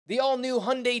The all-new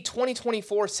Hyundai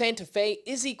 2024 Santa Fe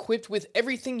is equipped with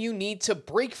everything you need to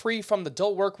break free from the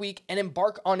dull work week and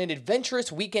embark on an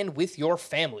adventurous weekend with your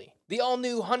family. The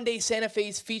all-new Hyundai Santa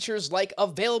Fe's features like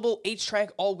available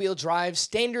H-Track all-wheel drive,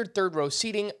 standard third-row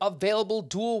seating, available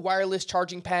dual wireless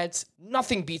charging pads.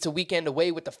 Nothing beats a weekend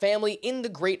away with the family in the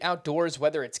great outdoors,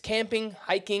 whether it's camping,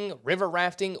 hiking, river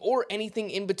rafting, or anything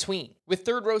in between. With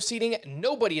third-row seating,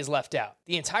 nobody is left out.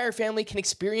 The entire family can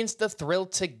experience the thrill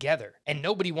together, and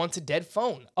nobody wants a dead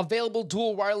phone. Available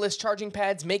dual wireless charging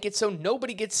pads make it so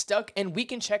nobody gets stuck, and we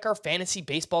can check our fantasy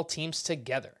baseball teams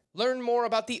together. Learn more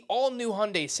about the all-new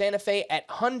Hyundai Santa Fe at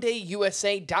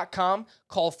HyundaiUSA.com.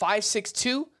 Call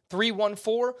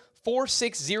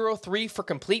 562-314-4603 for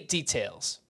complete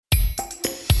details.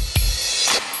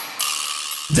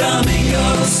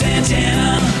 Domingo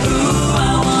Santana, ooh,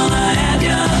 I wanna have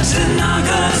ya.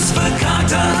 Tanaka's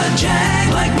Fakakta,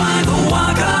 Jag like Michael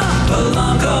Waka,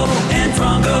 Polanco and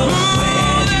Franco.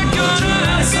 Where you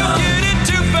gonna get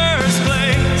into first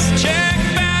place? Check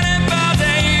batting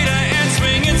Valdeta and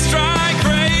swinging strike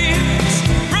rates.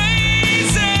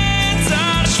 Raisins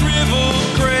are shriveled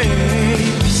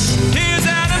grapes. Here's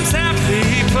Adam's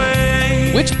happy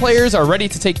place. Which players are ready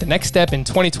to take the next step in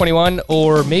 2021,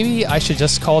 or maybe I should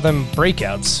just call them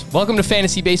breakouts? Welcome to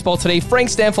Fantasy Baseball Today. Frank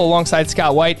Stanfill alongside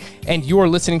Scott White, and you are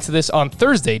listening to this on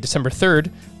Thursday, December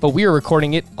 3rd, but we are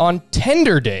recording it on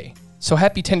Tender Day. So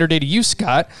happy Tender Day to you,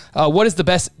 Scott. What is the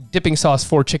best dipping sauce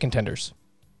for chicken tenders?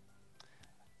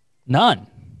 None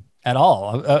at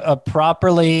all. A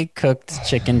properly cooked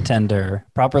chicken tender,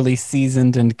 properly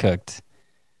seasoned and cooked,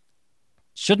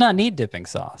 should not need dipping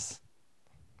sauce.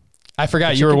 I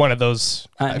forgot you were one of those.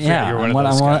 I'm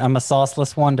a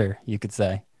sauceless wonder, you could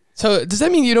say. So does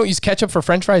that mean you don't use ketchup for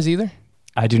French fries either?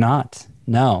 I do not.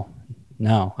 No,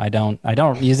 I don't. I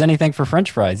don't use anything for French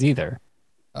fries either.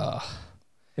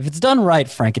 If it's done right,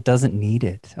 Frank, it doesn't need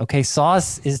it. Okay,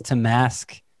 sauce is to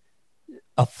mask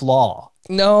a flaw.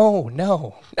 No.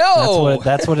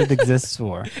 That's what it exists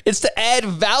for. It's to add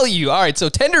value. All right, so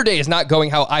Tender Day is not going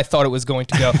how I thought it was going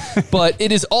to go, but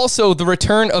it is also the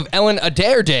return of Ellen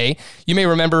Adair Day. You may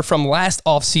remember from last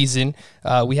offseason,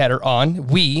 we had her on.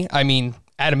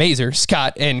 Adam Azer,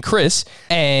 Scott, and Chris,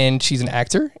 and she's an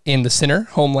actor in The Sinner,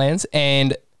 Homelands,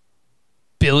 and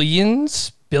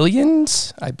Billions,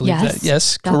 I believe that. Yes,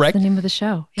 that's correct. The name of the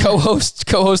show. Yeah.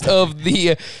 Co-host of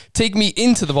the Take Me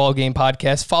Into the Ballgame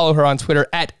podcast. Follow her on Twitter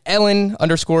at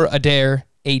Ellen_Adair,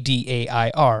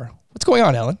 Adair. What's going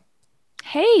on, Ellen?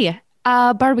 Hey,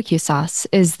 barbecue sauce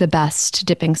is the best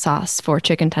dipping sauce for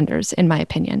chicken tenders, in my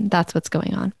opinion. That's what's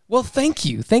going on. Well, thank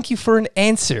you. Thank you for an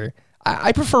answer.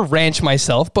 I prefer ranch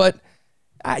myself, but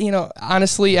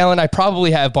honestly, Ellen, I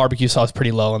probably have barbecue sauce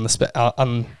pretty low on the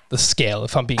scale,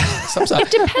 if I'm being honest.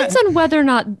 It depends on whether or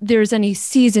not there's any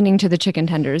seasoning to the chicken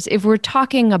tenders. If we're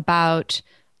talking about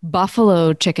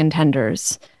buffalo chicken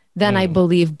tenders, then I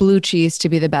believe blue cheese to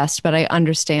be the best, but I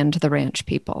understand the ranch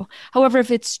people. However,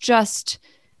 if it's just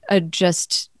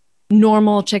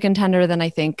normal chicken tender, then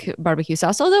I think barbecue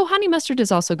sauce, although honey mustard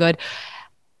is also good.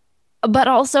 But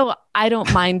also, I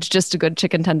don't mind just a good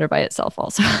chicken tender by itself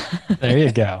also. There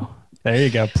you go.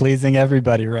 Pleasing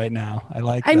everybody right now. I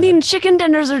like that. I mean, chicken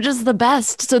tenders are just the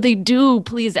best. So they do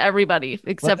please everybody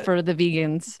except for the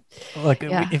vegans. Look,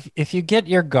 if you get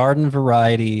your garden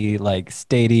variety, like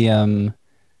stadium,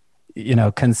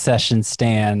 concession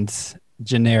stand,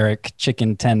 generic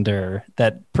chicken tender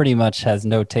that pretty much has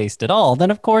no taste at all,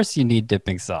 then of course you need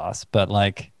dipping sauce. But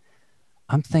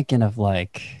I'm thinking of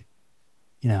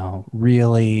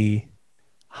really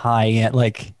high end,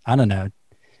 I don't know,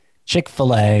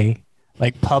 Chick-fil-A,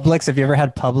 Publix. Have you ever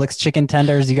had Publix chicken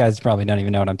tenders? You guys probably don't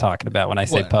even know what I'm talking about when I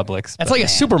say Publix. That's a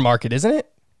supermarket, isn't it?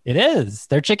 It is.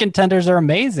 Their chicken tenders are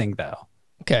amazing, though.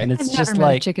 Okay. And it's just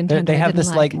they have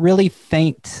this really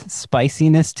faint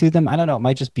spiciness to them. I don't know. It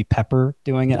might just be pepper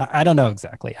doing it. I don't know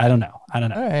exactly. I don't know. All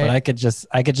right. But I could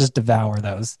just devour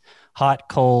those hot,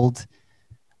 cold,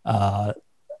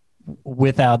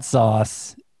 without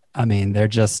sauce. I mean, they're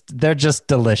just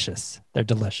delicious. They're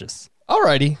delicious.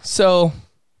 Alrighty. So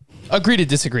agree to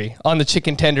disagree on the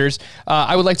chicken tenders.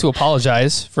 I would like to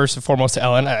apologize first and foremost to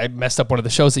Ellen. I messed up one of the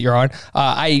shows that you're on.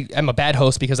 I am a bad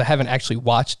host because I haven't actually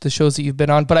watched the shows that you've been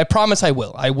on, but I promise I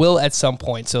will. I will at some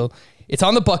point. So it's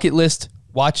on the bucket list.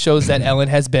 Watch shows that Ellen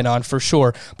has been on for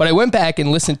sure. But I went back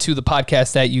and listened to the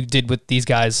podcast that you did with these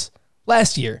guys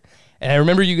last year. And I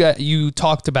remember you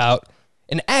talked about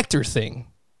an actor thing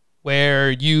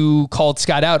where you called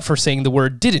Scott out for saying the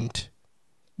word didn't.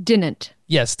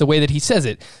 Yes, the way that he says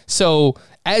it. So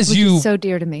Which is so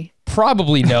dear to me.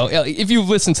 Probably know, if you've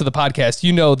listened to the podcast,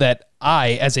 you know that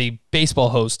I, as a baseball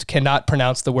host, cannot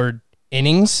pronounce the word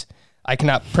innings. I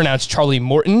cannot pronounce Charlie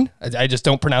Morton. I just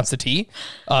don't pronounce the T.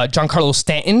 Giancarlo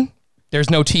Stanton. There's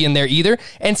no T in there either.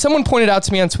 And someone pointed out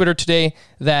to me on Twitter today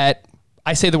that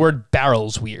I say the word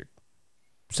barrels weird.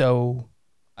 So,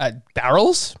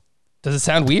 barrels? Does it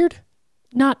sound weird?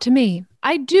 Not to me.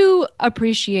 I do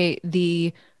appreciate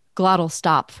the glottal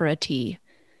stop for a T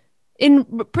in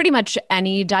pretty much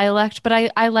any dialect,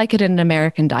 but I like it in an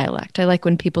American dialect. I like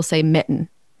when people say mitten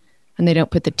and they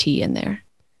don't put the T in there.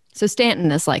 So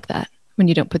Stanton is like that when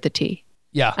you don't put the T.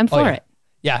 Yeah. I'm for it.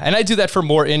 Yeah, and I do that for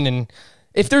Morton. And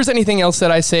if there's anything else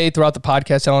that I say throughout the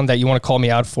podcast, Ellen, that you want to call me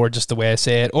out for just the way I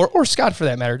say it, or Scott for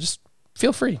that matter, just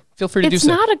feel free. Feel free to do so.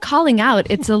 It's not a calling out.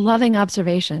 It's a loving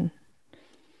observation.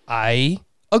 I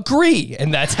agree.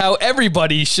 And that's how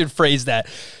everybody should phrase that.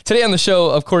 Today on the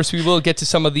show, of course, we will get to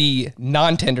some of the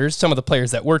non-tenders, some of the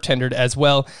players that were tendered as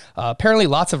well. Apparently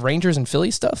lots of Rangers and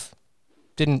Phillies stuff.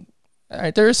 All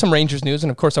right, there is some Rangers news,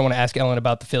 and of course I want to ask Ellen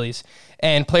about the Phillies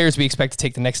and players we expect to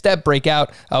take the next step, break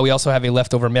out. We also have a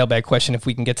leftover mailbag question if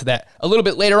we can get to that a little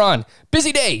bit later on.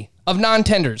 Busy day of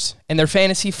non-tenders and their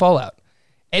fantasy fallout.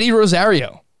 Eddie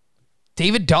Rosario,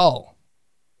 David Dahl,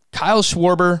 Kyle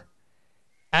Schwarber,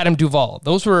 Adam Duvall.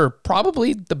 Those were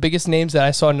probably the biggest names that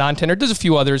I saw non-tendered. There's a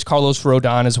few others, Carlos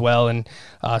Rodon as well, and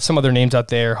some other names out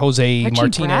there, Jose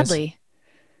Martinez.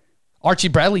 Archie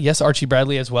Bradley, yes, Archie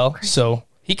Bradley as well. So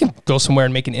he can go somewhere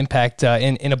and make an impact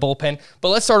in a bullpen. But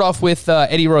let's start off with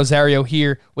Eddie Rosario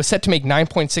here. Was set to make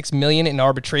 $9.6 million in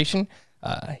arbitration.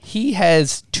 He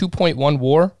has 2.1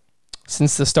 WAR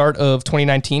since the start of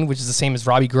 2019, which is the same as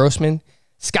Robbie Grossman,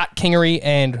 Scott Kingery,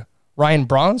 and Ryan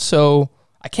Braun. So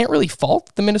I can't really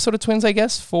fault the Minnesota Twins, I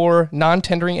guess, for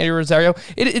non-tendering Eddie Rosario.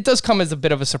 It does come as a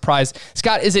bit of a surprise.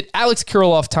 Scott, is it Alex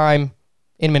Kirilloff time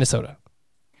in Minnesota?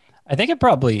 I think it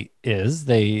probably is.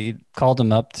 They called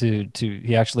him up to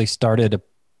he actually started a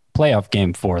playoff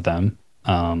game for them.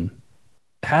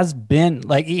 Has been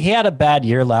like he had a bad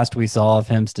year last we saw of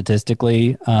him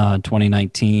statistically.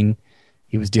 2019,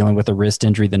 he was dealing with a wrist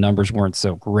injury. The numbers weren't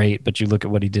so great, but you look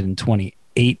at what he did in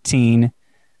 2018,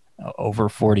 over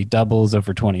 40 doubles,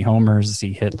 over 20 homers.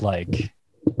 He hit like,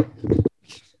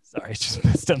 sorry, I just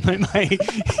messed up my mic.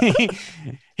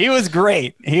 He was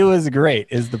great. He was great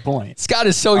is the point. Scott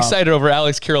is so excited over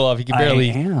Alex Kirilloff. He can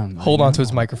barely hold on to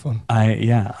his microphone.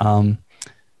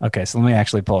 Okay, so let me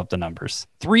actually pull up the numbers.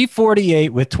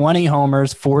 348 with 20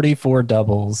 homers, 44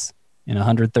 doubles in a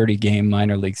 130 game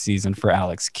minor league season for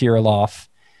Alex Kirilloff.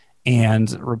 And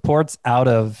reports out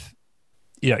of,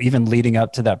 even leading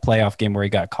up to that playoff game where he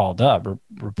got called up,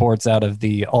 reports out of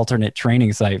the alternate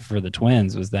training site for the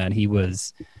Twins was that he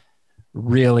was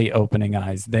really opening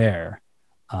eyes there.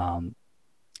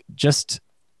 Just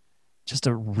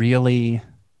a really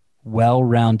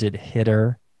well-rounded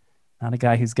hitter. Not a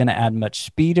guy who's going to add much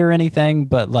speed or anything,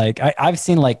 but like I've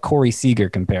seen like Corey Seager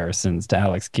comparisons to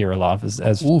Alex Kirilloff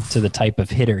as to the type of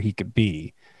hitter he could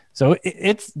be. So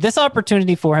it's this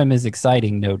opportunity for him is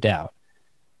exciting, no doubt.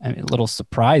 I mean, a little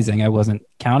surprising. I wasn't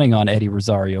counting on Eddie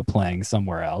Rosario playing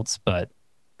somewhere else, but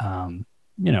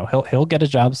he'll get a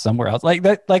job somewhere else. Like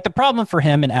the problem for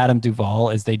him and Adam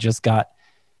Duvall is they just got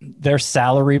their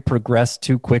salary progressed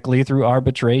too quickly through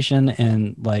arbitration,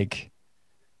 and like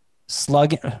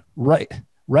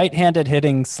right-handed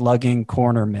hitting slugging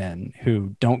cornermen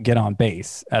who don't get on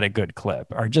base at a good clip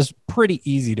are just pretty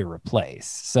easy to replace.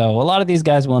 So a lot of these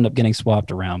guys will end up getting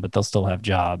swapped around, but they'll still have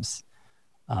jobs.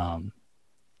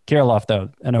 Kirilloff, though,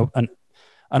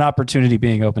 an opportunity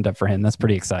being opened up for him. That's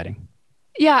pretty exciting.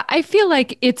 Yeah, I feel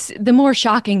like it's the more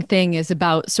shocking thing is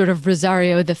about sort of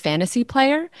Rosario, the fantasy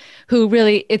player, who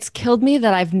really, it's killed me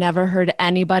that I've never heard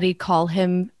anybody call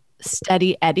him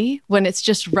Steady Eddie when it's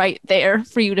just right there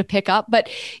for you to pick up. But,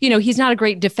 he's not a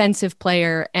great defensive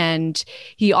player, and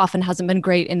he often hasn't been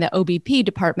great in the OBP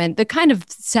department. The kind of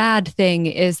sad thing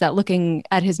is that looking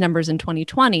at his numbers in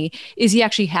 2020 is he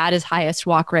actually had his highest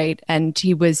walk rate, and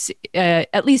he was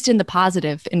at least in the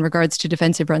positive in regards to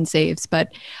defensive run saves.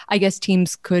 But I guess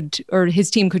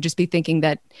his team could just be thinking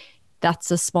that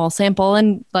that's a small sample.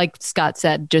 And like Scott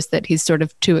said, just that he's sort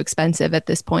of too expensive at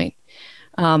this point.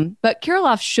 But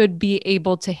Kirilloff should be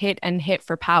able to hit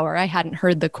for power. I hadn't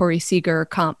heard the Corey Seager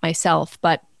comp myself,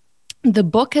 but the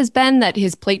book has been that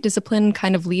his plate discipline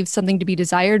kind of leaves something to be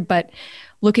desired. But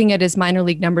looking at his minor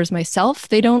league numbers myself,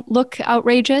 they don't look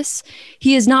outrageous.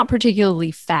 He is not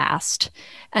particularly fast.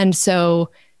 And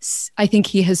so I think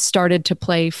he has started to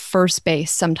play first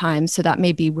base sometimes. So that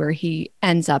may be where he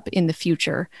ends up in the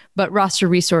future. But Roster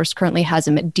Resource currently has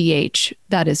him at DH.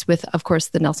 That is with, of course,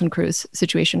 the Nelson Cruz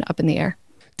situation up in the air.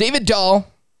 David Dahl,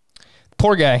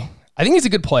 poor guy. I think he's a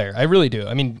good player. I really do.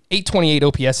 I mean, 828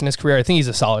 OPS in his career. I think he's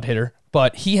a solid hitter,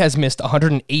 but he has missed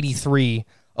 183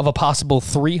 of a possible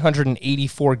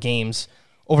 384 games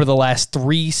over the last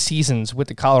 3 seasons with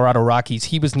the Colorado Rockies.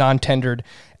 He was non-tendered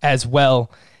as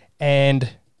well. And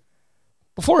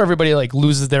before everybody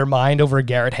loses their mind over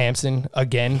Garrett Hampson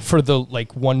again for the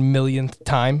 1 millionth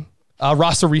time,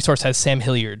 Roster Resource has Sam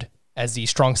Hilliard as the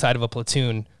strong side of a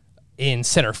platoon in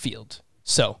center field.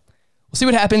 So we'll see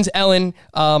what happens. Ellen,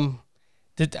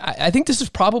 I think this is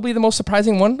probably the most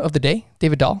surprising one of the day,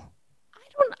 David Dahl.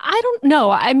 I don't know.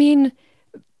 I mean,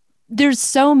 there's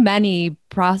so many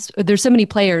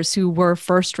players who were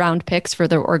first round picks for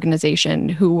their organization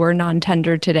who were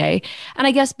non-tendered today. And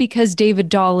I guess because David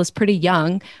Dahl is pretty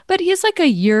young, but he's a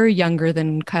year younger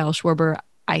than Kyle Schwarber,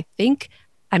 I think.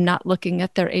 I'm not looking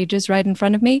at their ages right in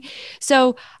front of me.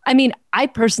 So, I mean, I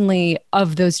personally,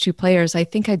 of those two players, I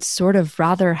think I'd sort of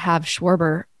rather have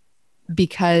Schwarber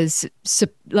because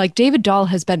David Dahl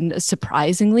has been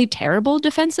surprisingly terrible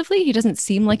defensively. He doesn't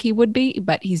seem like he would be,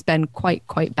 but he's been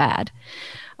quite bad.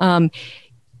 Not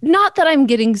that I'm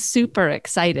getting super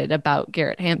excited about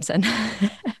Garrett Hampson.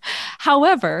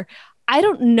 However, I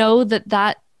don't know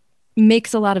that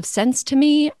makes a lot of sense to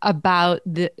me about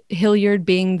the Hilliard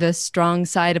being the strong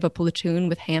side of a platoon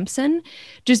with Hampson,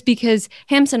 just because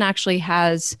Hampson actually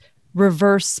has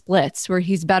reverse splits where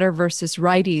he's better versus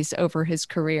righties over his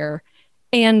career.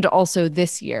 And also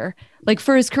this year,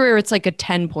 for his career, it's a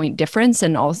 10-point difference.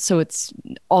 And also it's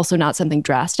also not something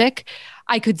drastic.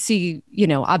 I could see,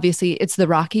 obviously it's the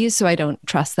Rockies, so I don't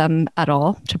trust them at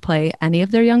all to play any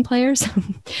of their young players.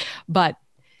 But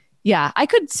yeah, I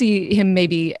could see him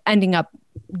maybe ending up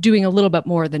doing a little bit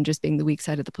more than just being the weak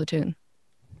side of the platoon.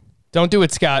 Don't do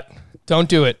it, Scott. Don't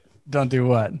do it. Don't do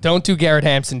what? Don't do Garrett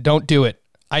Hampson. Don't do it.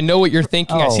 I know what you're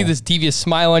thinking. I see this devious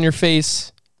smile on your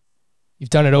face. You've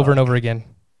done it over and over again.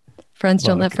 Friends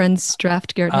don't let friends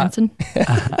draft Garrett Hampson.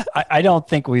 I don't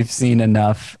think we've seen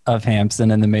enough of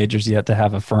Hampson in the majors yet to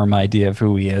have a firm idea of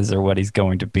who he is or what he's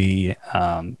going to be.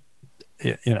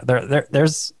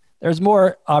 There's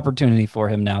more opportunity for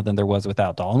him now than there was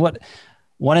without Dahl. And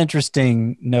one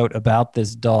interesting note about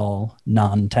this Dahl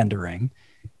non-tendering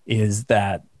is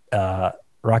that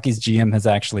Rockies GM has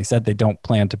actually said they don't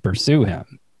plan to pursue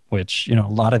him, which, a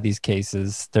lot of these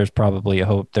cases, there's probably a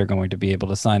hope they're going to be able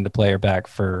to sign the player back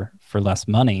for less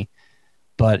money.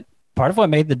 But part of what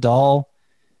made the Dahl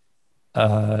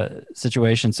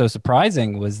situation so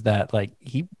surprising was that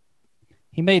he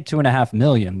made $2.5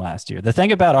 million last year. The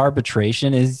thing about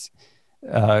arbitration is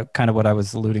kind of what I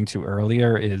was alluding to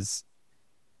earlier is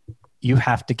you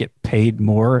have to get paid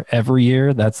more every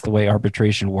year. That's the way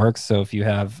arbitration works. So if you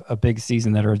have a big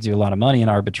season that earns you a lot of money in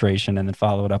arbitration and then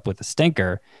follow it up with a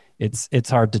stinker, it's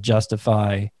hard to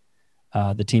justify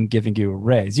the team giving you a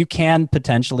raise. You can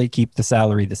potentially keep the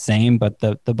salary the same, but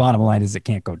the bottom line is it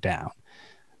can't go down.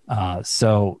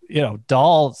 So,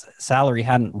 Dahl's salary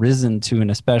hadn't risen to an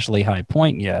especially high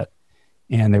point yet,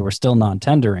 and they were still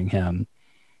non-tendering him,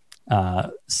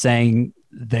 saying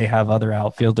they have other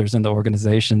outfielders in the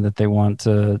organization that they want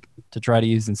to try to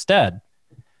use instead.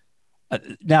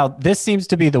 Now, this seems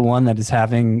to be the one that is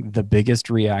having the biggest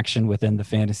reaction within the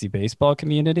fantasy baseball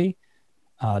community.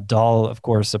 Dahl, of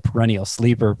course, a perennial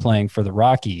sleeper playing for the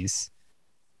Rockies.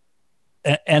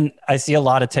 And I see a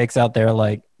lot of takes out there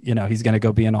he's going to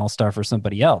go be an all-star for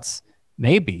somebody else.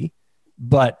 Maybe.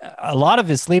 But a lot of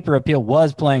his sleeper appeal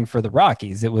was playing for the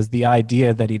Rockies. It was the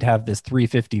idea that he'd have this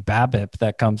 350 BABIP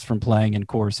that comes from playing in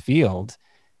Coors Field.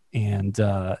 And,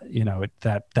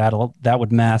 that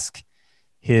would mask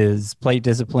his plate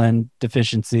discipline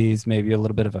deficiencies, maybe a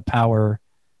little bit of a power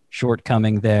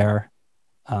shortcoming there.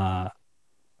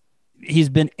 He's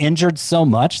been injured so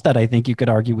much that I think you could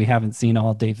argue we haven't seen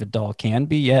all David Dahl can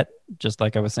be yet, just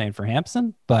like I was saying for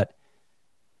Hampson. But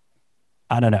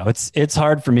I don't know. It's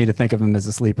hard for me to think of him as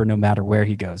a sleeper no matter where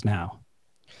he goes now.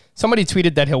 Somebody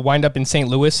tweeted that he'll wind up in St.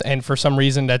 Louis, and for some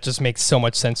reason that just makes so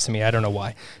much sense to me. I don't know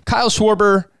why. Kyle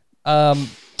Schwarber,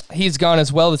 he's gone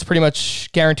as well. This pretty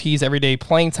much guarantees everyday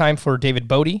playing time for David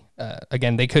Bodie.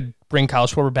 Again, they could bring Kyle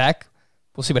Schwarber back.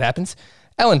 We'll see what happens.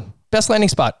 Ellen, best landing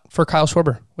spot for Kyle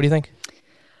Schwarber. What do you think?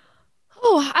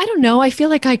 Oh, I don't know. I feel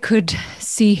like I could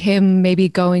see him maybe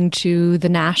going to the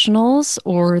Nationals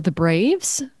or the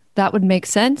Braves. That would make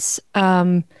sense.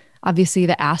 Obviously,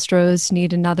 the Astros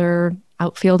need another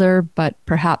outfielder, but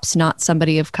perhaps not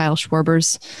somebody of Kyle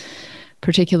Schwarber's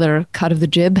particular cut of the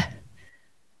jib.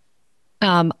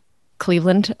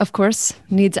 Cleveland, of course,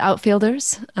 needs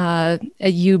outfielders.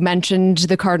 You mentioned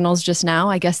the Cardinals just now.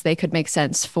 I guess they could make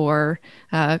sense for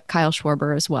Kyle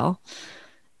Schwarber as well.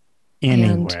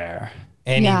 Anywhere.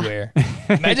 anywhere.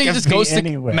 Imagine he could just be goes to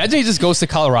anywhere. Imagine he just goes to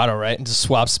Colorado, right, and just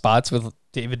swaps spots with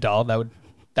David Dahl. That would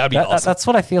be awesome. That's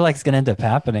what I feel like is going to end up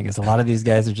happening. Is a lot of these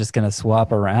guys are just going to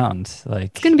swap around.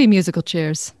 Like, It's going to be musical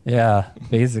chairs. yeah,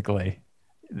 basically,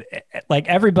 like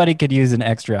everybody could use an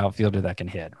extra outfielder that can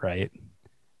hit, right?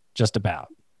 Just about.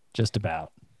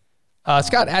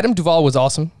 Scott, Adam Duvall was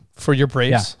awesome for your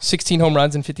Braves. Yeah. 16 home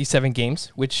runs in 57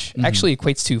 games, which actually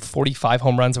equates to 45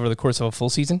 home runs over the course of a full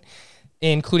season,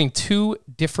 including 2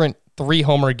 different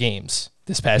 3-homer games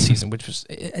this past season, which was,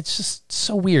 it's just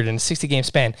so weird in a 60-game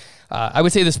span. I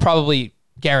would say this probably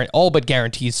all but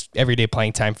guarantees everyday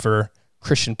playing time for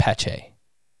Christian Pache.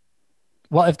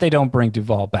 Well, if they don't bring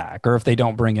Duvall back, or if they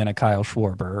don't bring in a Kyle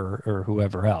Schwarber or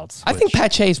whoever else. I think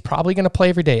Pache is probably going to play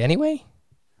every day anyway.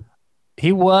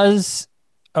 He was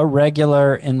a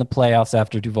regular in the playoffs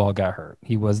after Duvall got hurt.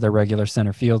 He was their regular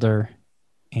center fielder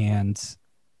and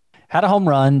had a home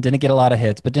run, didn't get a lot of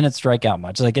hits, but didn't strike out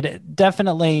much. Like it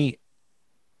definitely,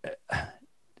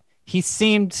 he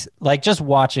seemed like, just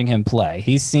watching him play,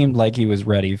 he seemed like he was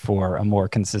ready for a more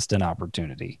consistent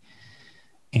opportunity.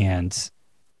 And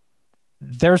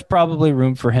there's probably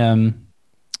room for him,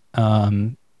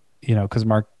 because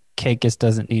Markakis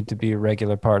doesn't need to be a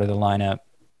regular part of the lineup.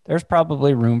 There's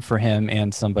probably room for him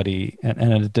and somebody, and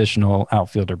an additional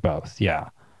outfielder both. Yeah.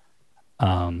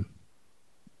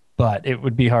 But it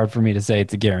would be hard for me to say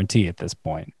it's a guarantee at this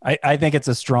point. I think it's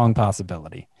a strong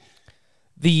possibility.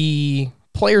 The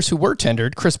players who were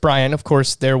tendered, Chris Bryant, of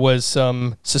course, there was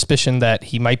some suspicion that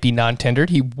he might be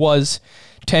non-tendered. He was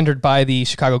tendered by the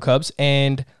Chicago Cubs,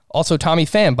 and also Tommy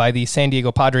Pham by the San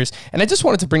Diego Padres. And I just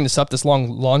wanted to bring this up, this long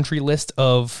laundry list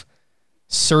of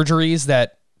surgeries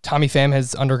that Tommy Pham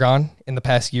has undergone in the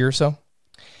past year or so.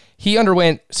 He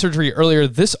underwent surgery earlier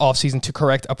this offseason to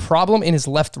correct a problem in his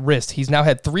left wrist. He's now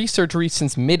had 3 surgeries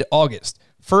since mid-August.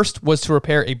 First was to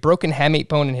repair a broken hamate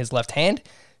bone in his left hand.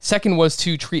 Second was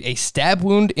to treat a stab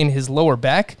wound in his lower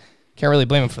back. Can't really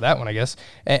blame him for that one, I guess.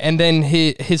 And then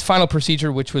his final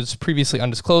procedure, which was previously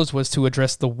undisclosed, was to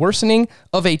address the worsening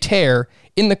of a tear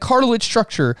in the cartilage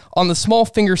structure on the small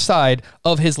finger side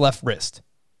of his left wrist.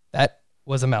 That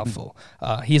was a mouthful.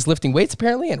 He is lifting weights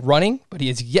apparently and running, but he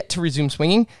has yet to resume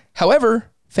swinging.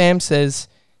 However, Pham says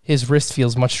his wrist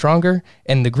feels much stronger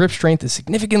and the grip strength is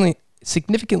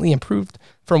significantly improved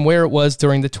from where it was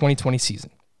during the 2020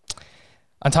 season.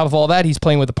 On top of all that, he's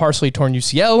playing with a partially torn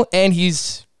UCL and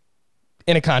he's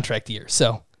in a contract year.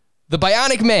 So the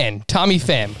bionic man, Tommy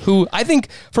Pham, who I think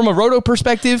from a roto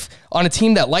perspective on a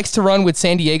team that likes to run with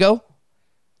San Diego,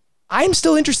 I'm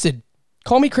still interested.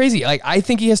 Call me crazy. I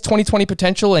think he has 2020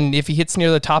 potential, and if he hits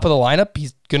near the top of the lineup,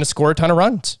 he's going to score a ton of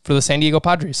runs for the San Diego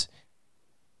Padres.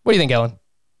 What do you think, Ellen?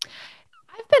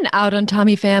 I've been out on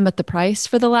Tommy Pham at the price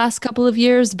for the last couple of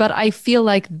years, but I feel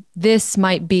like this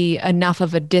might be enough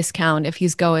of a discount if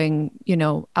he's going,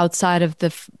 outside of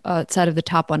the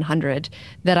top 100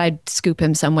 that I'd scoop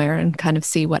him somewhere and kind of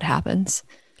see what happens.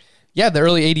 Yeah, the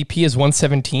early ADP is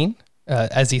 117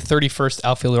 as the 31st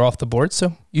outfielder off the board.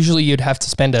 So usually you'd have to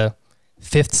spend a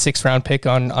 5th, 6th round pick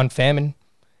on Pham. And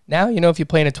now, if you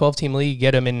play in a 12-team league, you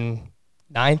get him in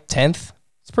 9th, 10th.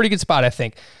 It's a pretty good spot, I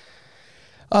think.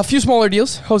 A few smaller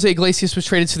deals. Jose Iglesias was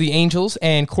traded to the Angels,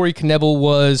 and Corey Knebel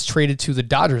was traded to the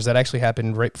Dodgers. That actually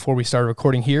happened right before we started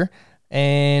recording here.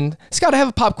 And Scott, I have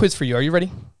a pop quiz for you. Are you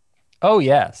ready? Oh,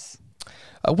 yes.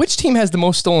 Which team has the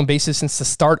most stolen bases since the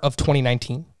start of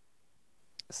 2019?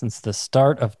 Since the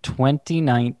start of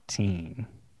 2019.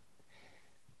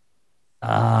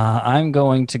 I'm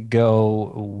going to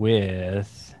go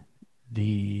with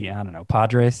the,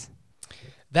 Padres.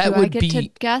 That Do would I get be. to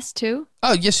guess too?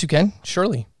 Oh, yes, you can.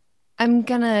 Surely. I'm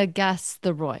gonna guess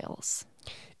the Royals.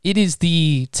 It is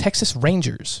the Texas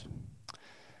Rangers.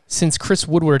 Since Chris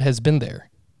Woodward has been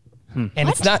there, and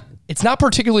it's not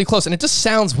particularly close, and it just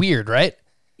sounds weird, right?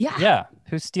 Yeah. Yeah.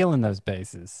 Who's stealing those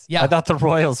bases? Yeah. I thought the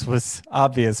Royals was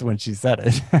obvious when she said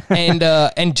it. and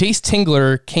Jace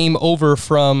Tingler came over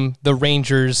from the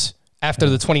Rangers after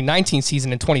the 2019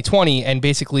 season in 2020 and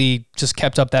basically just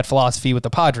kept up that philosophy with the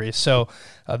Padres. So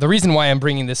the reason why I'm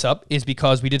bringing this up is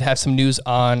because we did have some news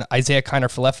on Isaiah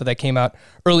Kiner-Falefa that came out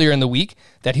earlier in the week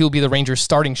that he will be the Rangers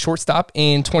starting shortstop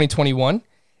in 2021.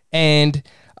 And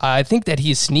I think that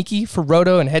he is sneaky for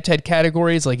roto and head-to-head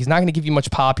categories. Like, he's not going to give you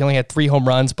much pop. He only had 3 home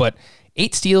runs, but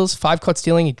 8 steals, 5 caught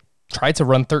stealing. He tried to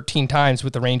run 13 times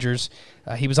with the Rangers.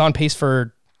 He was on pace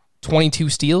for 22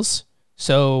 steals.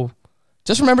 So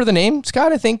just remember the name,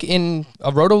 Scott. I think in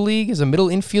a roto league as a middle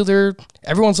infielder,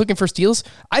 everyone's looking for steals.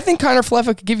 I think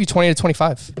Kiner-Falefa could give you 20 to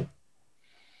 25.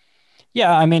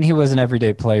 Yeah, I mean, he was an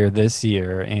everyday player this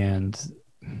year, and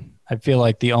I feel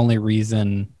like the only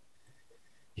reason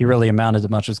he really amounted to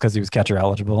much was because he was catcher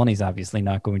eligible, and he's obviously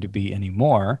not going to be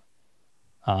anymore.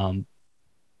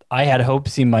 I had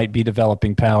hopes he might be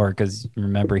developing power because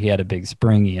remember he had a big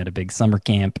spring, he had a big summer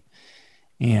camp,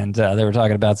 and they were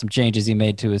talking about some changes he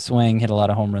made to his swing, hit a lot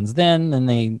of home runs then, and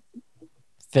they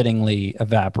fittingly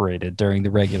evaporated during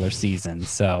the regular season.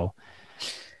 So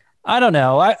I don't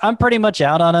know. I'm pretty much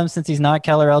out on him since he's not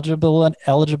Keller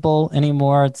eligible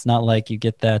anymore. It's not like you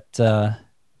get that.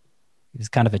 It was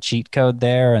kind of a cheat code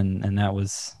there, and that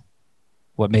was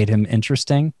what made him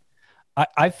interesting.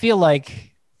 I feel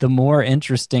like the more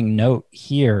interesting note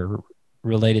here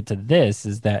related to this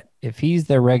is that if he's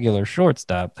their regular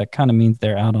shortstop, that kind of means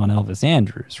they're out on Elvis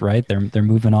Andrus, right? They're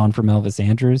moving on from Elvis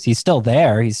Andrus. He's still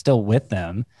there. He's still with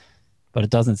them, but it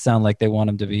doesn't sound like they want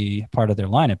him to be part of their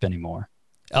lineup anymore.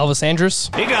 Elvis Andrus.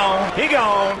 He gone, and he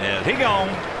gone,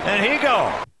 and he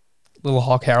gone. Little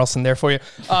Hawk Harrelson there for you.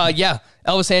 Yeah,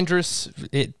 Elvis Andrus,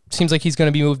 it seems like he's going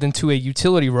to be moved into a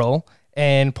utility role,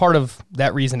 and part of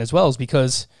that reason as well is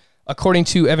because, according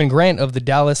to Evan Grant of the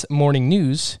Dallas Morning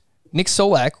News, Nick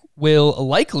Solak will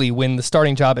likely win the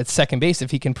starting job at second base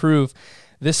if he can prove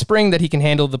this spring that he can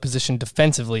handle the position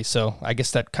defensively. So I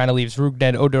guess that kind of leaves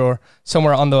Rougned Odor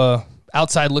somewhere on the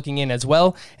outside looking in as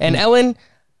well. And Ellen,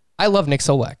 I love Nick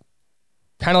Solak.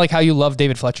 Kind of like how you love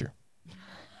David Fletcher.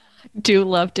 Do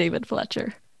love David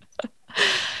Fletcher.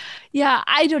 Yeah,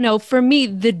 I don't know. For me,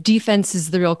 the defense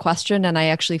is the real question. And I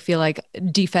actually feel like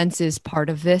defense is part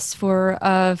of this for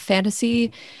a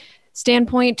fantasy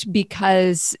standpoint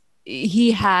because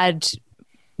he had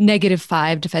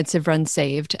 -5 defensive runs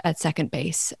saved at second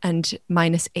base and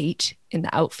 -8 in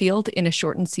the outfield in a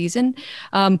shortened season,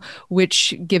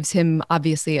 which gives him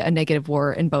obviously a negative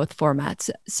WAR in both formats.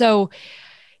 So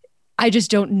I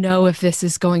just don't know if this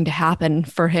is going to happen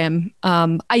for him.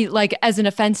 I like as an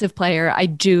offensive player, I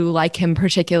do like him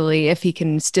particularly if he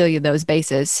can steal you those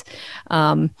bases.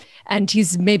 And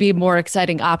he's maybe a more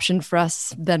exciting option for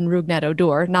us than Rougned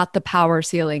Odor, not the power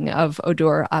ceiling of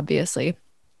Odor, obviously.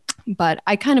 But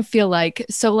I kind of feel like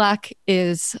Solak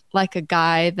is like a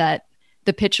guy that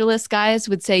the pitcherless guys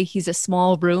would say he's a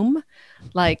small room.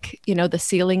 Like, you know, the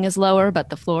ceiling is lower, but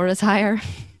the floor is higher.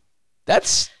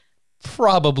 That's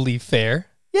probably fair.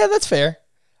 Yeah, that's fair.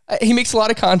 He makes a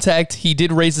lot of contact. He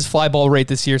did raise his fly ball rate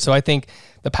this year, so I think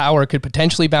the power could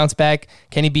potentially bounce back.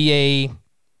 Can he be a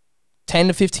 10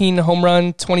 to 15 home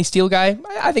run, 20 steal guy?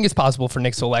 I think it's possible for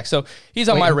Nick Solak. So he's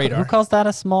on my radar. Who calls that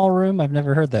a small room? I've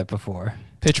never heard that before.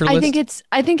 Pitcher I list?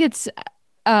 think it's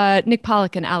Nick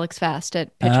Pollock and Alex Fast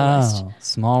at Pitcher List.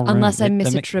 Small room. Unless I'm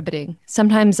misattributing.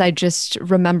 Sometimes I just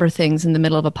remember things in the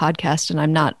middle of a podcast and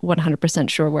I'm not 100%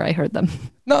 sure where I heard them.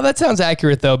 No, that sounds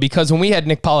accurate though, because when we had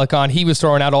Nick Pollock on, he was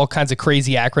throwing out all kinds of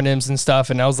crazy acronyms and stuff,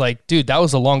 and I was like, dude, that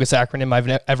was the longest acronym I've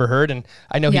ever heard, and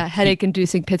I know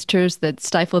headache-inducing pitchers that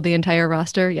stifle the entire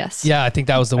roster. Yes. Yeah, I think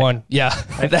that was the one. Yeah.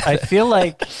 I feel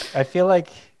like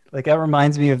that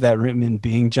reminds me of that room in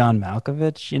Being John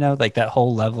Malkovich, you know, like that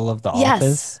whole level of the Yes.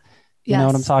 office. You know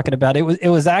what I'm talking about? It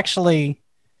was actually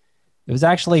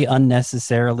an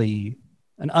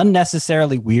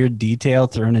unnecessarily weird detail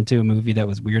thrown into a movie that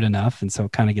was weird enough, and so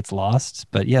it kind of gets lost.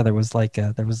 But yeah, there was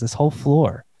this whole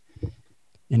floor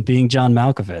in Being John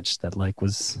Malkovich that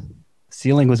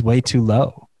ceiling was way too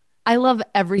low. I love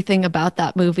everything about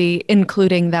that movie,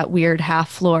 including that weird half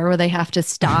floor where they have to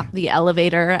stop the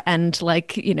elevator and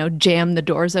jam the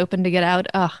doors open to get out.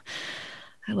 Ugh.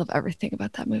 I love everything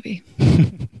about that movie.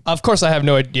 Of course, I have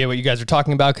no idea what you guys are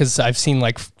talking about because I've seen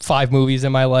like 5 movies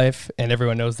in my life, and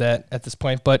everyone knows that at this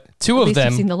point. But two of them.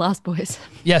 You've seen The Lost Boys.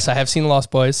 Yes, I have seen The Lost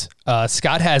Boys.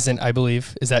 Scott hasn't, I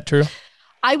believe. Is that true?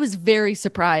 I was very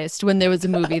surprised when there was a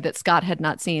movie that Scott had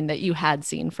not seen that you had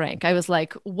seen, Frank. I was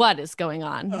like, what is going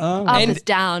on? Up is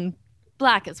down,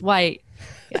 black is white.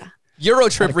 Yeah.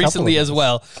 Eurotrip recently as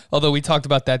well, although we talked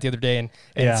about that the other day,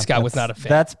 and Scott was not a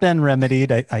fan. That's been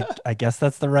remedied. I guess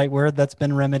that's the right word. That's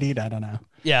been remedied. I don't know.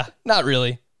 Yeah, not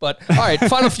really. But all right,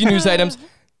 final few news items.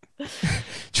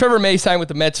 Trevor May signed with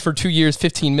the Mets for 2 years,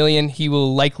 $15 million. He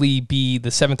will likely be the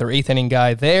 7th or 8th inning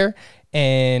guy there,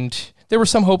 and there was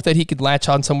some hope that he could latch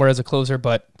on somewhere as a closer,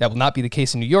 but that will not be the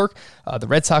case in New York. The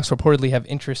Red Sox reportedly have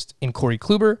interest in Corey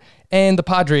Kluber, and the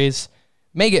Padres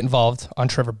may get involved on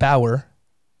Trevor Bauer,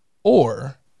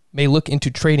 or may look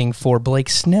into trading for Blake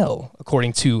Snell,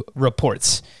 according to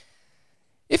reports.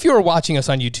 If you're watching us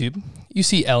on YouTube, you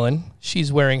see Ellen.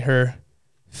 She's wearing her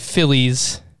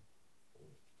Phillies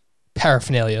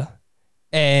paraphernalia.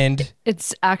 And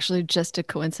it's actually just a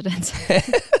coincidence.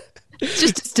 It's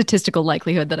just a statistical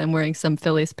likelihood that I'm wearing some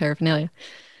Phillies paraphernalia.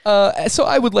 So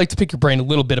I would like to pick your brain a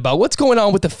little bit about what's going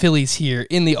on with the Phillies here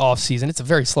in the offseason. It's a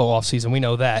very slow offseason, we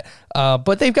know that.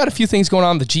 But they've got a few things going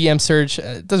on. The GM surge,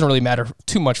 it doesn't really matter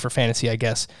too much for fantasy, I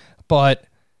guess. But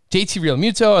JT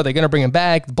Realmuto, are they going to bring him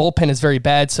back? The bullpen is very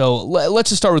bad, so let's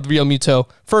just start with Realmuto.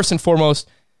 First and foremost,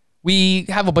 we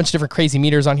have a bunch of different crazy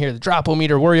meters on here. The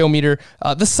Dropometer, Worryometer,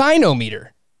 the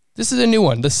Sinometer. This is a new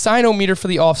one. The Sinometer for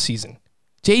the offseason.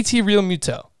 JT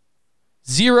Realmuto.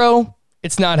 0,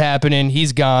 it's not happening.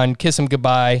 He's gone. Kiss him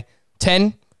goodbye.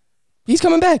 10, he's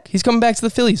coming back. He's coming back to the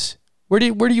Phillies. Where do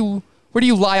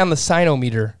you lie on the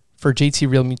Sinometer for JT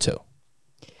Realmuto?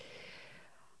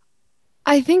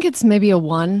 I think it's maybe a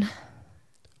 1.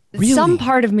 Really? Some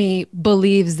part of me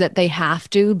believes that they have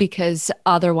to, because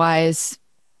otherwise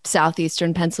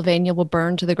southeastern Pennsylvania will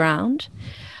burn to the ground.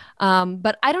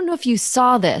 But I don't know if you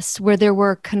saw this, where there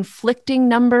were conflicting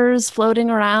numbers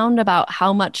floating around about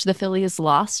how much the Phillies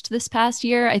lost this past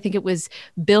year. I think it was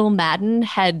Bill Madden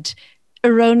had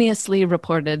erroneously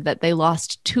reported that they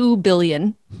lost $2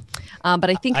 billion.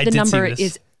 But I think the number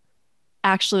is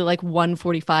actually like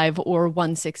 145 or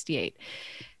 168.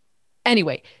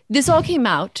 Anyway, this all came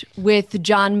out with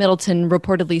John Middleton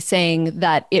reportedly saying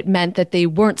that it meant that they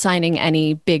weren't signing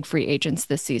any big free agents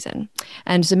this season.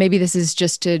 And so maybe this is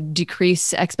just to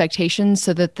decrease expectations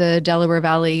so that the Delaware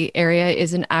Valley area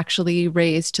isn't actually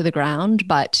razed to the ground,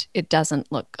 but it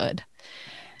doesn't look good.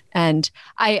 And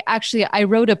I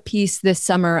wrote a piece this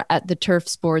summer at the Turf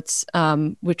Sports,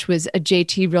 which was a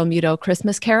JT Realmuto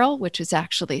Christmas Carol, which is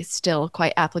actually still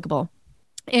quite applicable.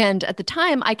 And at the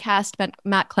time, I cast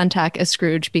Matt Klentak as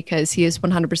Scrooge because he is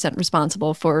 100%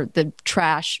 responsible for the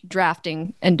trash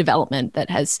drafting and development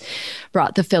that has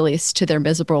brought the Phillies to their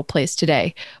miserable place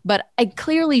today. But I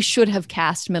clearly should have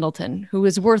cast Middleton, who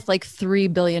is worth like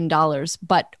 $3 billion,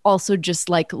 but also just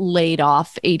like laid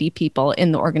off 80 people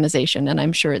in the organization. And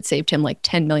I'm sure it saved him like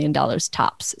 $10 million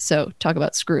tops. So talk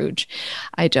about Scrooge.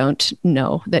 I don't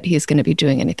know that he's going to be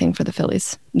doing anything for the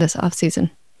Phillies this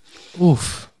offseason.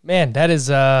 Oof. Man, that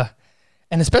is, and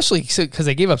especially because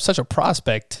they gave up such a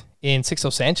prospect in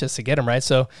Sixto Sanchez to get him, right?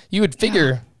 So you would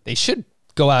figure they should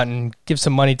go out and give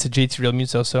some money to JT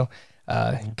Realmuto. So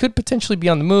could potentially be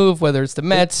on the move, whether it's the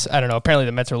Mets. I don't know. Apparently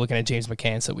the Mets are looking at James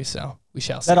McCann, so we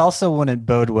shall see. That also wouldn't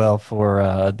bode well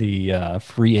for the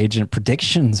free agent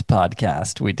predictions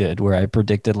podcast we did, where I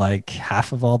predicted like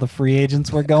half of all the free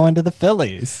agents were going to the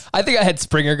Phillies. I think I had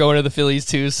Springer going to the Phillies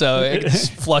too, so it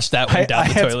just flushed that one down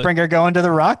the had toilet. Springer going to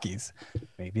the Rockies.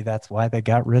 Maybe that's why they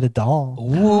got rid of Dahl.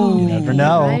 Ooh. You never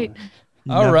know. Right.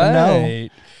 All right.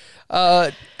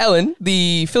 Ellen,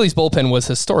 the Phillies bullpen was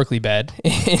historically bad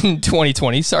in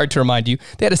 2020. Sorry to remind you.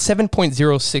 They had a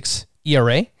 7.06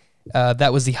 ERA.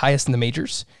 That was the highest in the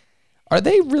majors. Are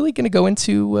they really going to go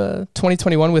into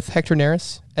 2021 with Hector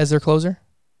Neris as their closer?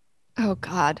 Oh,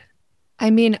 God. I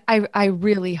mean, I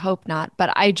really hope not.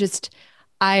 But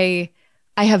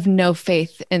I have no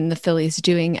faith in the Phillies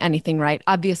doing anything right.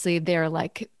 Obviously, they're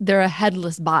a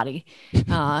headless body.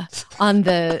 On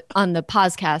the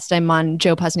podcast, I'm on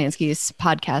Joe Posnanski's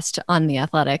podcast on The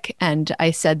Athletic, and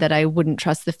I said that I wouldn't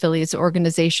trust the Phillies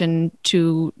organization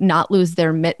to not lose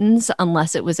their mittens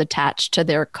unless it was attached to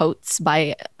their coats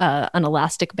by an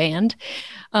elastic band.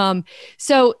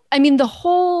 So, I mean, the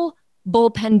whole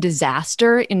bullpen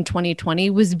disaster in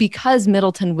 2020 was because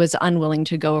Middleton was unwilling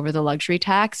to go over the luxury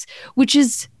tax, which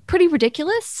is pretty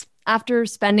ridiculous after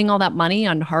spending all that money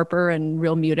on Harper and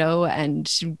Realmuto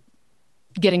and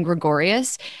getting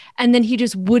Gregorius. And then he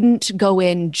just wouldn't go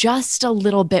in just a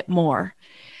little bit more.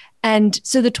 And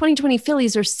so the 2020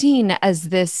 Phillies are seen as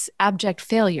this abject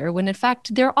failure when in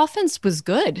fact their offense was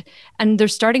good and their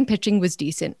starting pitching was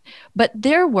decent. But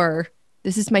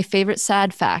this is my favorite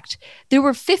sad fact, there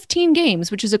were 15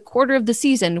 games, which is a quarter of the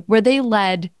season, where they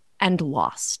led and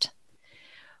lost.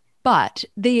 But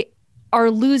they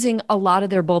are losing a lot of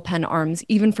their bullpen arms,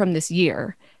 even from this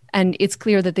year. And it's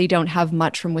clear that they don't have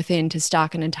much from within to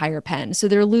stock an entire pen. So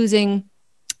they're losing,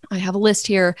 I have a list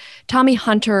here, Tommy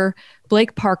Hunter,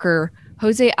 Blake Parker,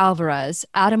 Jose Alvarez,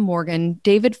 Adam Morgan,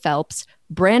 David Phelps,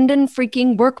 Brandon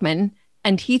freaking Workman,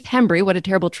 and Heath Hembry. What a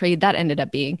terrible trade that ended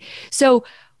up being. So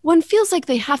one feels like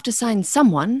they have to sign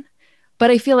someone,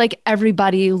 but I feel like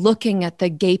everybody looking at the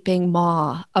gaping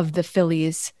maw of the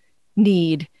Phillies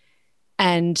need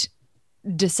and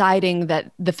deciding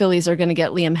that the Phillies are going to get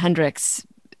Liam Hendriks,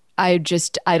 I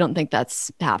don't think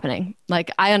that's happening. Like,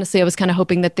 I was kind of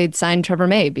hoping that they'd sign Trevor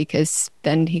May because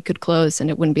then he could close and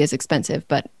it wouldn't be as expensive,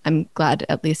 but I'm glad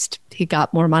at least he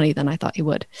got more money than I thought he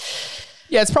would.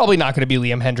 Yeah, it's probably not going to be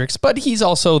Liam Hendriks, but he's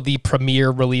also the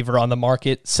premier reliever on the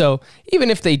market. So even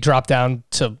if they drop down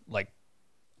to, like,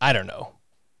 I don't know,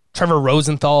 Trevor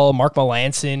Rosenthal, Mark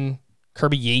Melanson,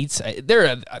 Kirby Yates.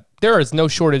 There is no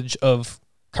shortage of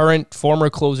current, former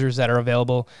closers that are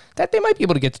available that they might be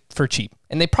able to get for cheap.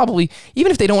 And they probably,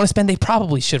 even if they don't want to spend, they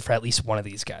probably should for at least one of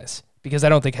these guys, because I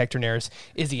don't think Hector Neris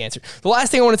is the answer. The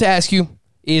last thing I wanted to ask you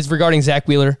is regarding Zach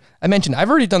Wheeler. I mentioned I've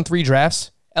already done 3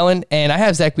 drafts, Ellen, and I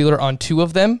have Zach Wheeler on 2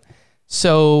 of them.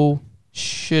 So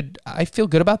should I feel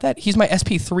good about that? He's my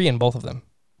SP3 in both of them.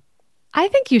 I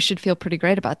think you should feel pretty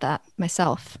great about that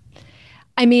myself.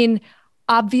 I mean,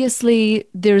 obviously,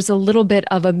 there's a little bit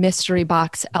of a mystery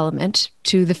box element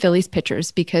to the Phillies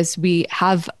pitchers because we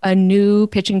have a new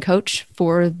pitching coach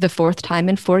for the 4th time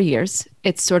in 4 years.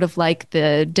 It's sort of like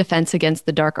the defense against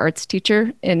the dark arts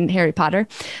teacher in Harry Potter.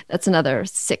 That's another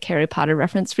sick Harry Potter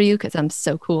reference for you because I'm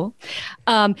so cool.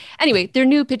 Anyway, their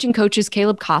new pitching coach is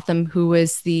Caleb Cotham, who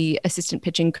was the assistant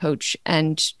pitching coach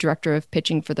and director of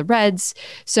pitching for the Reds.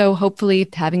 So hopefully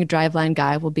having a driveline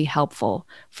guy will be helpful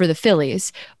for the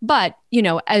Phillies. But,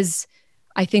 as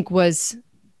I think was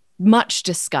much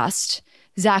discussed,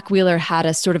 Zach Wheeler had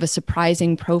a sort of a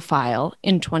surprising profile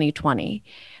in 2020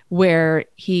 where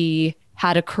he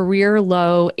had a career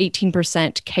low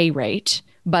 18% K rate,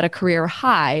 but a career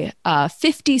high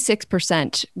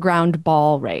 56% ground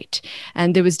ball rate.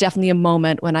 And there was definitely a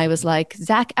moment when I was like,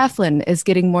 Zach Eflin is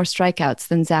getting more strikeouts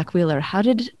than Zach Wheeler. How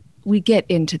did we get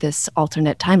into this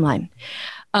alternate timeline?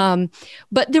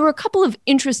 But there were a couple of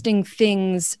interesting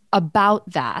things about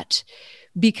that,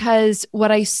 because what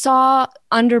I saw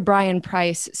under Brian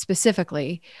Price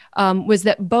specifically was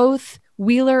that both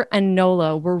Wheeler and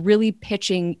Nola were really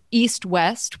pitching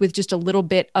east-west with just a little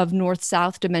bit of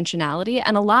north-south dimensionality.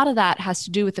 And a lot of that has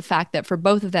to do with the fact that for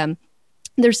both of them,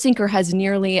 their sinker has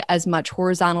nearly as much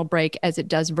horizontal break as it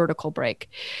does vertical break.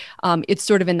 It's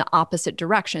sort of in the opposite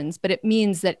directions, but it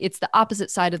means that it's the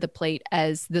opposite side of the plate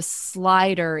as the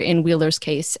slider in Wheeler's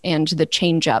case and the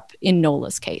changeup in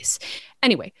Nola's case.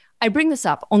 Anyway, I bring this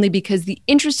up only because the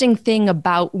interesting thing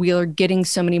about Wheeler getting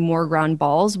so many more ground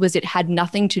balls was it had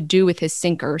nothing to do with his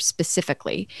sinker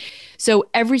specifically. So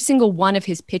every single one of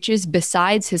his pitches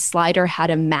besides his slider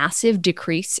had a massive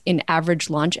decrease in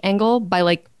average launch angle by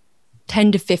like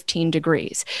 10 to 15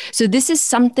 degrees. So this is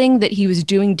something that he was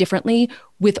doing differently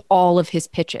with all of his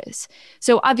pitches.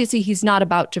 So obviously he's not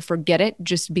about to forget it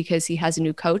just because he has a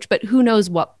new coach, but who knows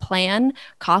what plan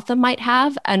Cotham might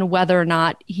have and whether or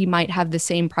not he might have the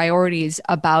same priorities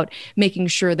about making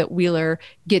sure that Wheeler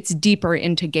gets deeper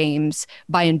into games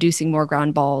by inducing more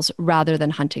ground balls rather than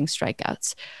hunting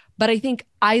strikeouts. But I think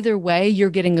either way, you're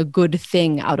getting a good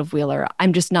thing out of Wheeler.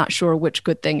 I'm just not sure which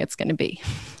good thing it's going to be.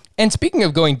 And speaking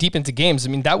of going deep into games, I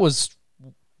mean, that was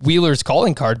Wheeler's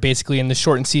calling card basically in the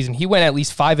shortened season. He went at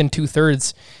least 5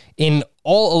 2/3 in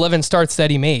all 11 starts that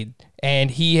he made.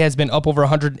 And he has been up over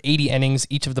 180 innings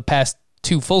each of the past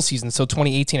 2 full seasons, so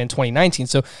 2018 and 2019.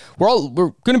 So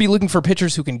we're going to be looking for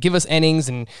pitchers who can give us innings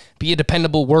and be a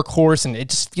dependable workhorse. And it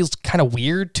just feels kind of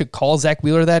weird to call Zach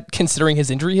Wheeler that considering his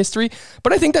injury history.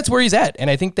 But I think that's where he's at. And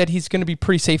I think that he's going to be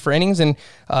pretty safe for innings. And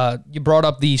you brought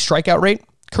up the strikeout rate.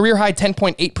 Career high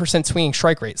 10.8% swinging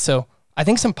strike rate. So I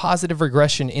think some positive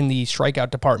regression in the strikeout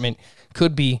department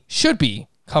should be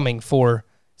coming for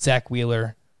Zach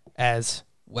Wheeler as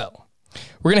well.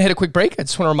 We're going to hit a quick break. I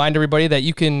just want to remind everybody that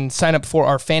you can sign up for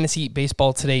our Fantasy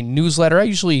Baseball Today newsletter. I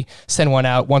usually send one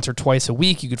out once or twice a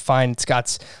week. You could find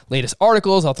Scott's latest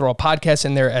articles. I'll throw a podcast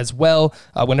in there as well.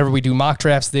 Whenever we do mock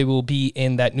drafts, they will be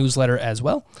in that newsletter as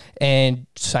well. And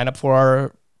sign up for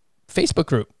our Facebook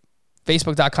group.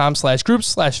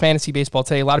 Facebook.com/groups/fantasy baseball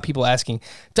today. A lot of people asking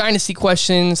dynasty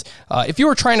questions. If you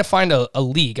were trying to find a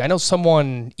league, I know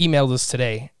someone emailed us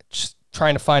today just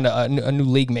trying to find a new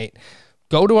league mate.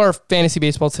 Go to our Fantasy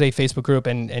Baseball Today Facebook group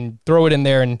and throw it in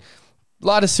there. And a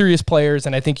lot of serious players,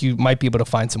 and I think you might be able to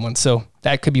find someone. So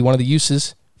that could be one of the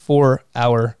uses for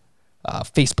our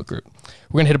Facebook group.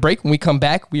 We're going to hit a break. When we come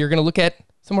back, we are going to look at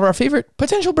some of our favorite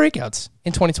potential breakouts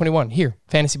in 2021 here,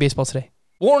 Fantasy Baseball Today.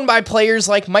 Worn by players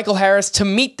like Michael Harris to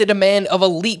meet the demand of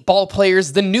elite ball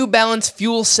players, the New Balance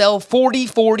Fuel Cell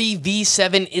 4040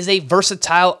 V7 is a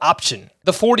versatile option.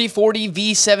 The 4040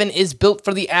 V7 is built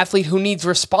for the athlete who needs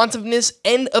responsiveness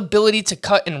and ability to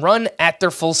cut and run at their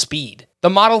full speed. The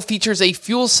model features a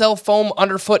fuel cell foam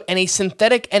underfoot and a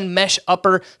synthetic and mesh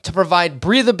upper to provide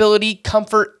breathability,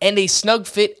 comfort, and a snug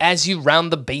fit as you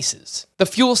round the bases. The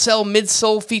fuel cell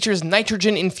midsole features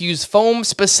nitrogen-infused foam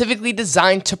specifically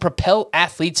designed to propel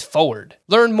athletes forward.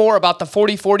 Learn more about the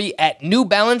 4040 at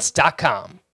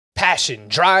newbalance.com. Passion,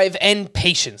 drive, and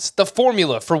patience. The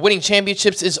formula for winning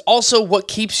championships is also what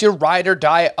keeps your ride or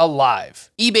die alive.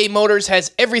 eBay Motors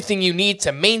has everything you need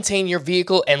to maintain your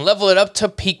vehicle and level it up to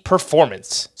peak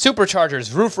performance.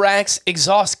 Superchargers, roof racks,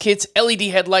 exhaust kits, LED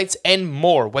headlights, and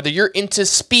more. Whether you're into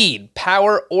speed,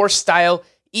 power, or style,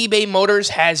 eBay Motors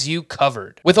has you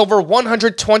covered. With over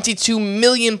 122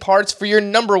 million parts for your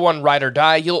number one ride or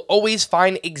die, you'll always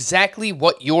find exactly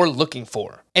what you're looking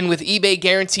for. And with eBay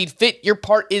Guaranteed Fit, your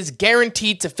part is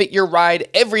guaranteed to fit your ride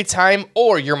every time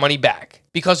or your money back.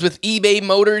 Because with eBay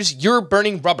Motors, you're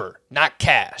burning rubber, not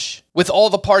cash. With all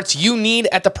the parts you need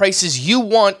at the prices you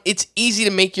want, it's easy to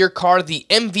make your car the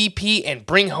MVP and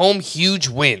bring home huge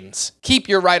wins. Keep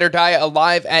your ride or die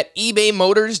alive at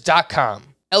ebaymotors.com.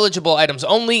 Eligible items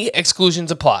only, exclusions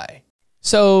apply.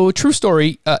 So, true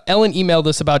story, Ellen emailed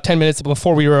us about 10 minutes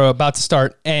before we were about to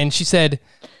start, and she said,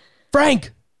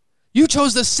 Frank, you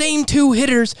chose the same two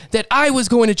hitters that I was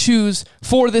going to choose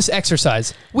for this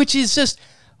exercise, which is just,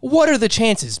 what are the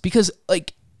chances? Because,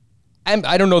 like,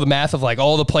 I don't know the math of, like,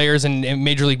 all the players in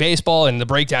Major League Baseball and the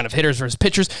breakdown of hitters versus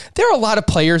pitchers. There are a lot of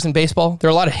players in baseball. There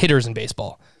are a lot of hitters in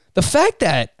baseball. The fact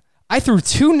that I threw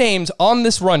two names on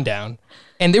this rundown,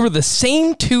 and they were the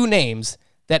same two names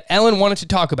that Ellen wanted to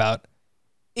talk about,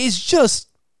 is just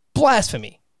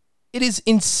blasphemy. It is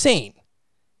insane.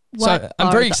 So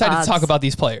I'm very excited to talk about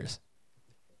these players.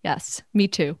 Yes, me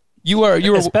too. You were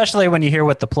Especially when you hear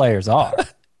what the players are.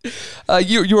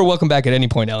 you were welcome back at any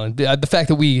point, Ellen. The fact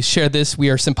that we share this, we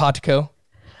are simpatico.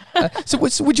 So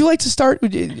would you like to start?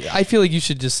 I feel like you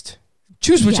should just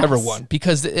choose whichever one,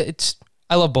 because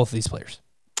I love both of these players.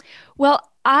 Well,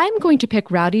 I'm going to pick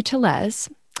Rowdy Tellez.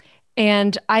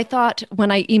 And I thought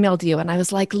when I emailed you and I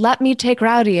was like, let me take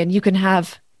Rowdy and you can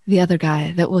have the other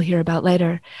guy that we'll hear about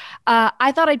later.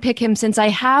 I thought I'd pick him since I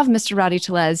have Mr. Rowdy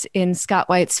Tellez in Scott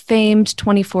White's famed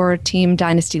 24-team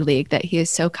Dynasty League that he is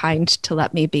so kind to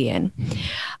let me be in.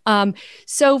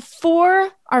 So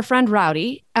for our friend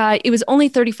Rowdy, it was only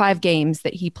 35 games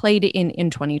that he played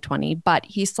in 2020, but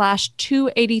he slashed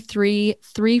 .283,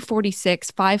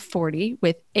 .346, .540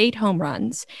 with 8 home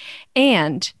runs.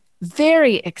 And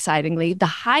very excitingly, the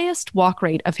highest walk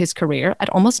rate of his career at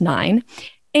almost 9.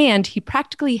 And he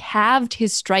practically halved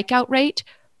his strikeout rate,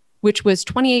 which was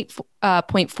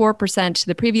 28.4%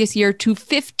 the previous year, to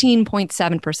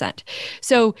 15.7%.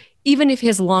 So even if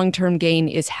his long-term gain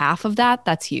is half of that,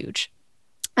 that's huge.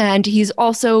 And he's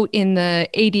also in the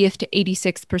 80th to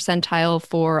 86th percentile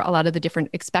for a lot of the different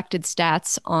expected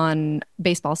stats on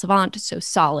Baseball Savant, so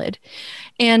solid.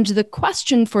 And the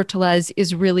question for Tellez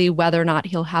is really whether or not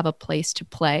he'll have a place to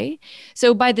play.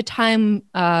 So by the time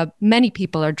many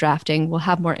people are drafting, we'll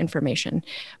have more information.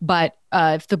 But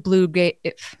if the Blue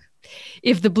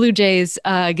Jays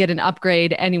get an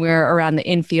upgrade anywhere around the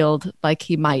infield, like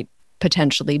he might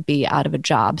potentially be out of a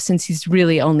job since he's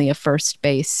really only a first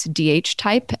base DH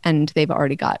type and they've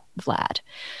already got Vlad.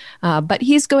 But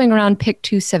he's going around pick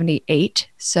 278.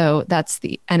 So that's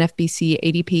the NFBC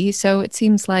ADP. So it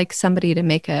seems like somebody to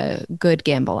make a good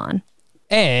gamble on.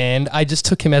 And I just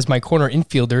took him as my corner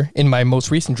infielder in my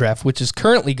most recent draft, which is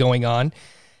currently going on.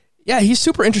 Yeah, he's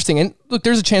super interesting. And look,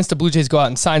 there's a chance the Blue Jays go out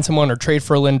and sign someone or trade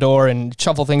for Lindor and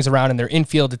shuffle things around in their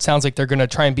infield. It sounds like they're going to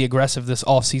try and be aggressive this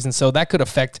offseason, so that could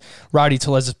affect Rowdy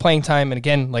Tellez's playing time. And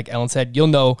again, like Ellen said, you'll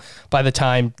know by the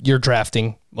time you're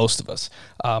drafting, most of us.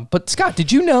 But Scott,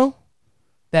 did you know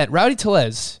that Rowdy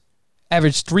Tellez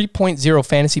averaged 3.0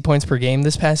 fantasy points per game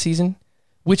this past season,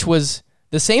 which was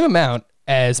the same amount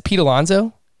as Pete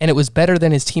Alonso, and it was better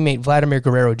than his teammate Vladimir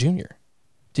Guerrero Jr.?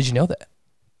 Did you know that?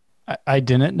 I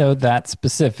didn't know that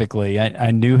specifically.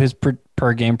 I knew his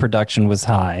per game production was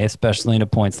high, especially in a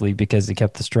points league because he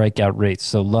kept the strikeout rate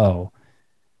so low.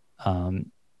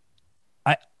 I'm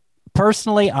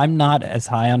not as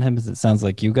high on him as it sounds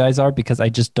like you guys are because I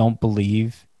just don't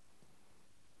believe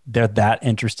they're that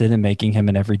interested in making him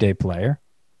an everyday player.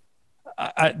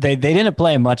 They didn't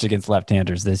play much against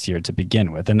left-handers this year to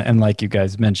begin with, and like you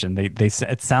guys mentioned,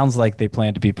 it sounds like they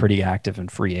plan to be pretty active in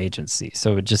free agency.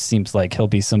 So it just seems like he'll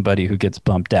be somebody who gets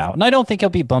bumped out, and I don't think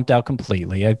he'll be bumped out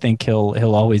completely. I think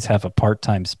he'll always have a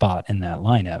part-time spot in that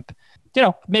lineup. You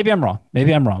know, maybe I'm wrong.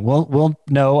 We'll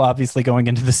know obviously going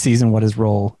into the season what his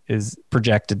role is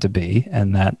projected to be,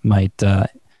 and that might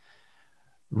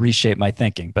reshape my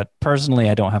thinking. But personally,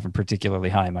 I don't have him particularly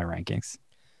high in my rankings.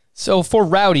 So for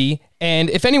Rowdy, and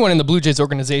if anyone in the Blue Jays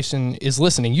organization is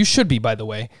listening, you should be, by the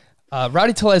way,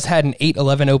 Rowdy Tellez had an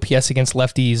 811 OPS against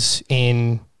lefties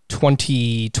in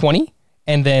 2020.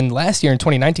 And then last year in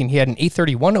 2019, he had an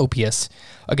 831 OPS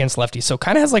against lefties. So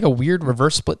kind of has like a weird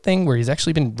reverse split thing where he's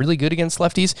actually been really good against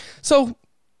lefties. So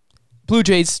Blue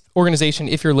Jays organization,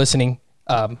 if you're listening,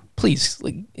 please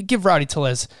give Rowdy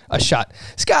Tellez a shot.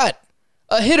 Scott,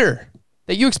 a hitter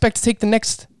that you expect to take the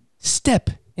next step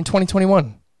in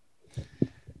 2021.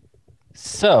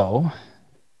 So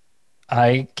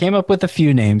I came up with a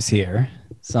few names here,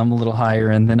 some a little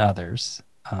higher end than others,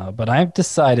 but I've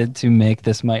decided to make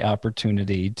this my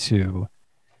opportunity to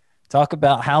talk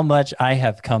about how much I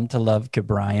have come to love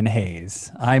Ke'Bryan Hayes.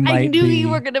 I knew you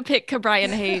were going to pick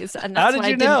Ke'Bryan Hayes, and that's why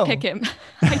I didn't pick him.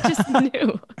 I just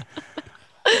knew.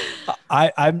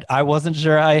 I wasn't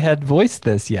sure I had voiced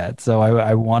this yet, so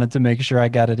I wanted to make sure I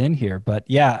got it in here. But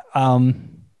yeah, I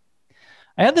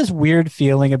had this weird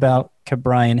feeling about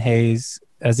Ke'Bryan Hayes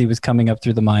as he was coming up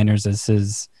through the minors, as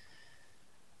his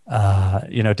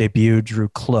debut drew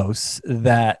close,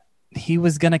 that he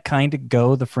was going to kind of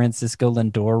go the Francisco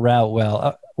Lindor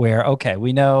route. Where, okay,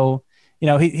 we know,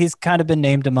 he's kind of been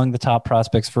named among the top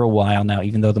prospects for a while now,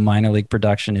 even though the minor league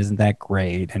production isn't that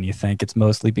great. And you think it's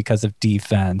mostly because of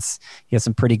defense. He has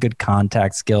some pretty good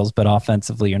contact skills, but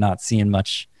offensively, you're not seeing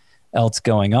much else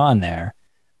going on there.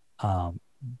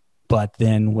 But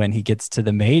then when he gets to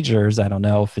the majors, I don't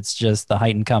know if it's just the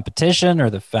heightened competition or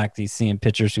the fact that he's seeing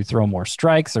pitchers who throw more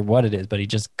strikes or what it is, but he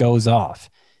just goes off.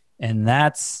 And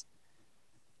that's,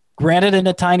 granted, in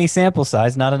a tiny sample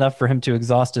size, not enough for him to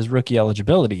exhaust his rookie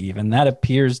eligibility even. That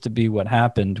appears to be what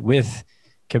happened with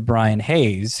Ke'Bryan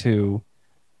Hayes, who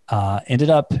ended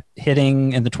up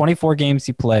hitting, in the 24 games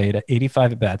he played,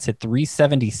 85 at-bats, hit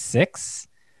 376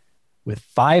 with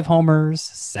 5 homers,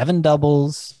 7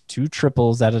 doubles, 2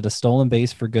 triples, added a stolen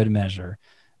base for good measure.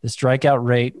 The strikeout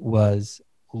rate was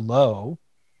low,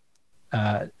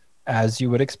 as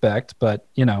you would expect, but,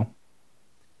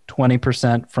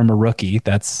 20% from a rookie.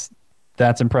 That's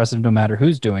impressive no matter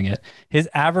who's doing it. His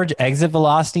average exit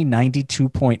velocity,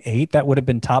 92.8. That would have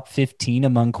been top 15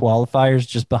 among qualifiers,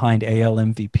 just behind AL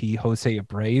MVP Jose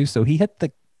Abreu. So he hit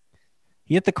the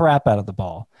crap out of the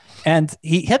ball. And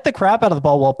he hit the crap out of the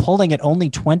ball while pulling it only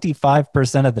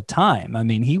 25% of the time. I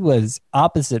mean, he was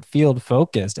opposite field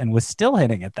focused and was still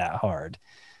hitting it that hard.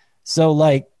 So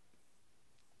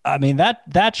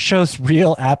that shows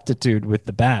real aptitude with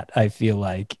the bat, I feel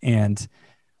like. And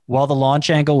while the launch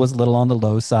angle was a little on the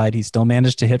low side, he still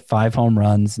managed to hit 5 home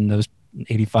runs in those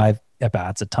 85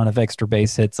 at-bats, a ton of extra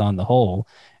base hits on the whole.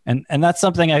 And that's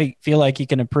something I feel like he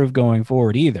can improve going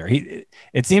forward either.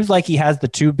 It seems like he has the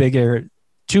two bigger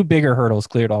hurdles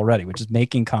cleared already, which is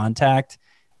making contact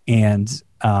and,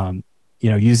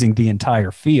 using the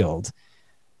entire field.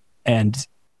 And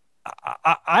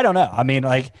I don't know. I mean,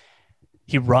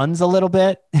 he runs a little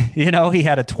bit, he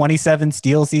had a 27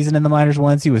 steal season in the minors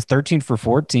once. He was 13 for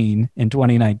 14 in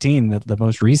 2019, the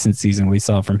most recent season we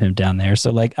saw from him down there.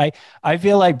 So I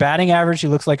feel like batting average, he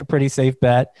looks like a pretty safe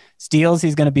bet. Steals,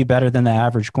 he's going to be better than the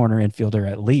average corner infielder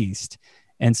at least.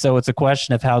 And so it's a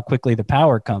question of how quickly the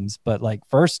power comes, but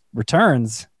first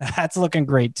returns, that's looking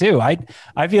great too. I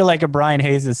feel like Ke'Bryan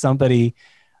Hayes is somebody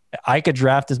I could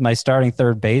draft as my starting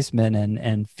third baseman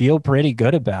and feel pretty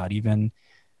good about, even,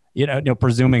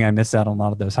 presuming I miss out on a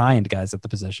lot of those high-end guys at the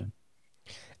position.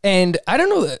 And I don't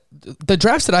know, the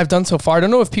drafts that I've done so far, I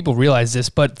don't know if people realize this,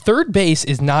 but third base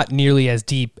is not nearly as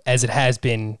deep as it has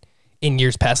been in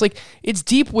years past. It's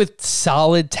deep with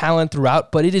solid talent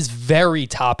throughout, but it is very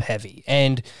top heavy.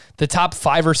 And the top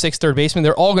 5 or 6 third basemen,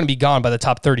 they're all going to be gone by the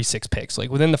top 36 picks.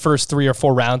 Within the first 3 or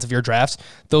 4 rounds of your drafts,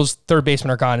 those third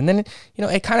basemen are gone. And then,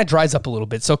 it kind of dries up a little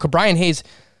bit. So Ke'Bryan Hayes,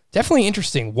 definitely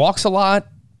interesting. Walks a lot.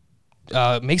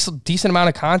 Makes a decent amount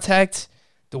of contact.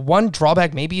 The one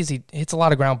drawback maybe is he hits a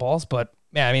lot of ground balls, but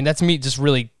that's me just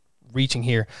really reaching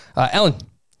here. Ellen,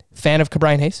 fan of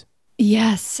Ke'Bryan Hayes?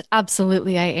 Yes,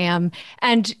 absolutely I am.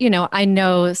 And, I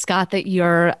know, Scott, that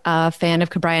you're a fan of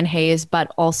Ke'Bryan Hayes, but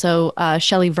also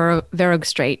Shelley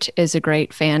Verogstrate is a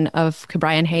great fan of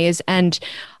Ke'Bryan Hayes. And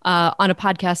on a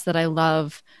podcast that I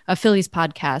love, a Phillies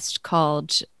podcast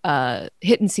called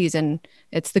Hittin' Season,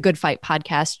 it's the Good Fight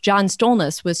podcast, John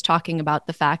Stolnis was talking about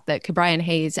the fact that Ke'Bryan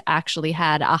Hayes actually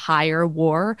had a higher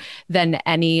WAR than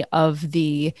any of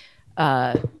the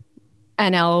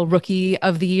NL Rookie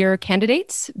of the Year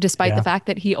candidates, despite the fact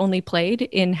that he only played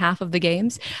in half of the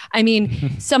games. I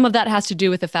mean, some of that has to do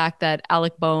with the fact that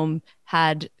Alec Boehm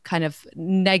had kind of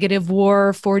negative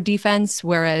WAR for defense,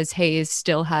 whereas Hayes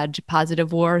still had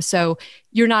positive WAR. So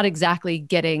you're not exactly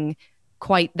getting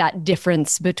quite that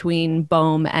difference between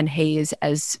Boehm and Hayes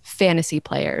as fantasy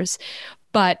players.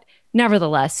 But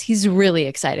nevertheless, he's really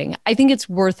exciting. I think it's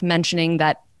worth mentioning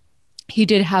that he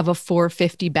did have a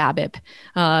 450 BABIP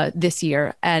this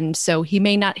year. And so he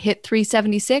may not hit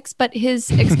 376, but his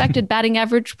expected batting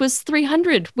average was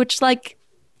 300, which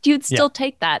you'd still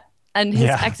take that And his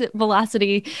exit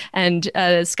velocity, and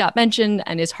Scott mentioned,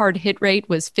 and his hard hit rate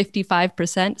was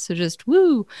 55%. So just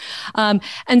woo. And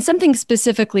something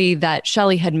specifically that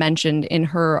Shelley had mentioned in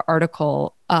her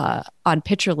article on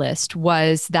Pitcher List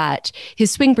was that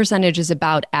his swing percentage is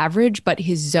about average, but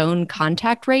his zone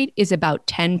contact rate is about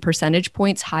 10 percentage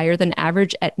points higher than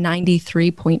average at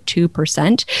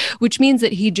 93.2%, which means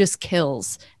that he just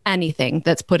kills anything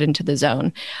that's put into the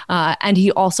zone. And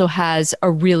he also has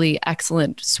a really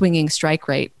excellent swinging strike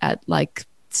rate at like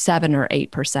 7 or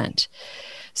 8%.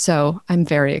 So I'm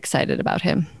very excited about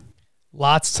him.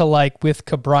 Lots to like with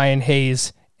Ke'Bryan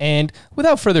Hayes. And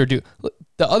without further ado,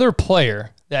 the other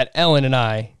player that Ellen and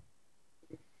I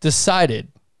decided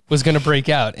was going to break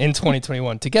out in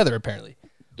 2021 together, apparently,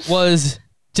 was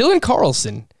Dylan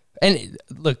Carlson. And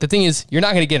look, the thing is, you're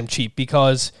not going to get him cheap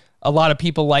because a lot of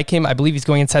people like him. I believe he's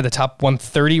going inside the top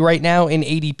 130 right now in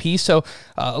ADP. So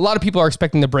a lot of people are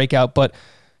expecting the breakout, but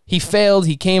he failed.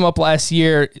 He came up last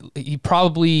year. He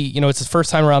probably, it's his first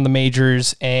time around the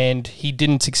majors, and he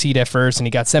didn't succeed at first, and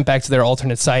he got sent back to their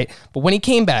alternate site. But when he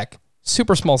came back,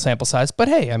 super small sample size, but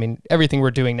hey, I mean, everything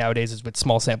we're doing nowadays is with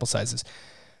small sample sizes.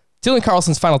 Dylan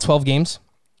Carlson's final 12 games,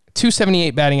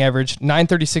 278 batting average,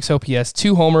 936 OPS,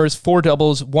 2 homers, 4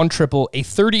 doubles, 1 triple, a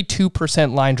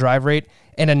 32% line drive rate,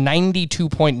 and a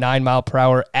 92.9 mile per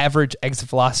hour average exit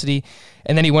velocity.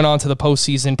 And then he went on to the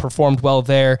postseason, performed well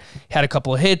there, had a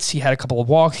couple of hits, he had a couple of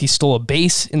walks, he stole a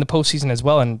base in the postseason as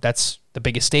well, and that's the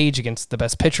biggest stage against the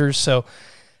best pitchers. So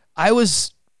I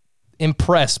was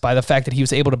impressed by the fact that he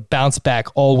was able to bounce back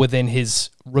all within his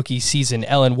rookie season.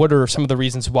 Ellen, what are some of the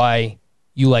reasons why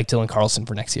you like Dylan Carlson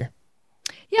for next year?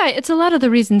 Yeah, it's a lot of the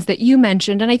reasons that you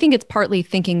mentioned. And I think it's partly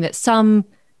thinking that some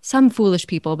foolish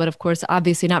people, but of course,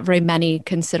 obviously not very many,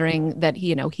 considering that,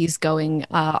 he's going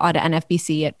on to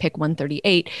NFBC at pick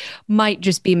 138, might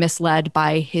just be misled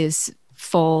by his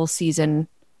full season,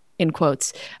 in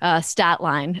quotes, stat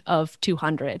line of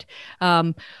 200.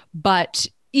 But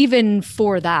even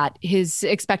for that, his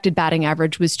expected batting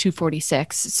average was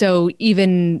 246. So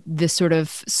even the sort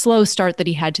of slow start that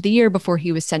he had to the year before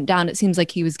he was sent down, it seems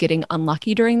like he was getting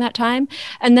unlucky during that time.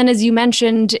 And then, as you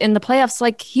mentioned in the playoffs,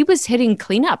 like he was hitting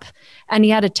cleanup and he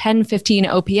had a 10-15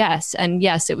 OPS. And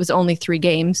yes, it was only 3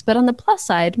 games, but on the plus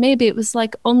side, maybe it was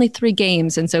like only 3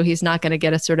 games. And so he's not going to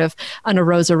get a sort of an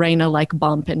Arozarena like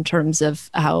bump in terms of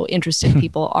how interested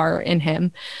people are in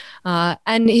him.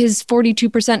 And his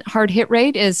 42% hard hit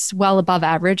rate is well above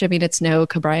average. I mean, it's no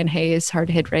Ke'Bryan Hayes hard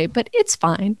hit rate, but it's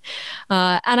fine.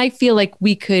 And I feel like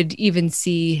we could even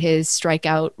see his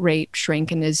strikeout rate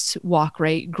shrink and his walk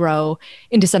rate grow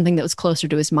into something that was closer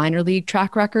to his minor league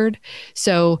track record.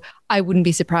 So I wouldn't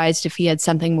be surprised if he had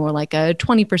something more like a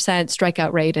 20%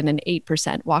 strikeout rate and an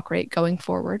 8% walk rate going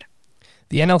forward.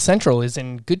 The NL Central is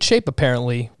in good shape,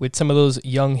 apparently, with some of those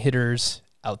young hitters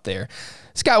out there.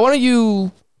 Scott, why don't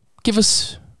you give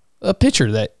us a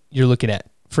pitcher that you're looking at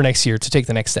for next year to take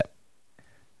the next step?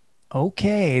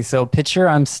 Okay, so pitcher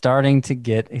I'm starting to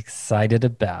get excited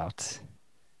about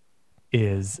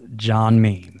is John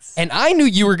Means. And I knew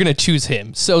you were going to choose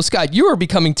him. So, Scott, you are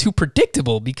becoming too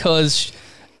predictable because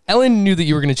Ellen knew that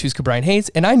you were going to choose Ke'Bryan Hayes,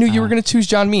 and I knew you were going to choose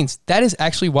John Means. That is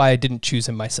actually why I didn't choose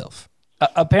him myself.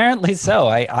 Apparently so.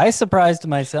 I surprised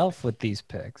myself with these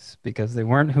picks because they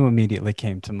weren't who immediately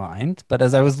came to mind. But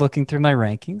as I was looking through my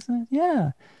rankings,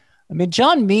 I mean,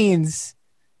 John Means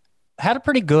had a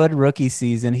pretty good rookie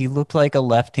season. He looked like a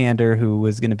left-hander who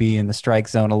was going to be in the strike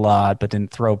zone a lot, but didn't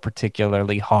throw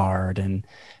particularly hard. And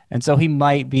so he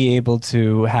might be able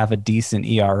to have a decent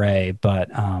ERA, but,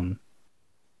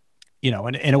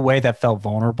 in a way that felt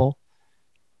vulnerable.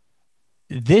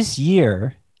 This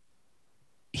year,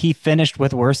 he finished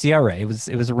with worse ERA. It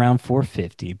was around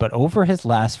 4.50, but over his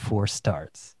last 4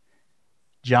 starts,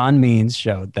 John Means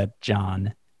showed that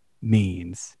John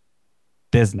means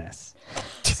business.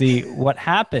 See, what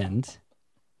happened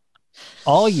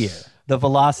all year, the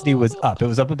velocity was up. It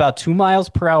was up about 2 miles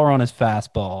per hour on his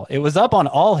fastball. It was up on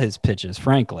all his pitches,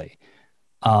 frankly.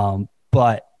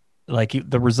 But like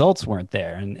the results weren't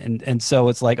there. And so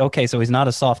it's like, okay, so he's not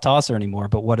a soft tosser anymore,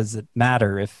 but what does it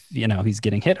matter if, he's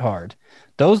getting hit hard?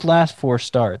 Those last 4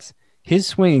 starts, his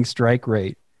swinging strike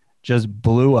rate just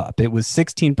blew up. It was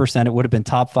 16%. It would have been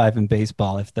top 5 in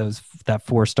baseball if that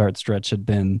 4-start stretch had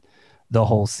been the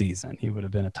whole season. He would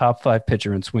have been a top 5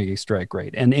 pitcher in swinging strike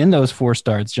rate. And in those 4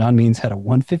 starts, John Means had a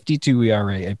 1.52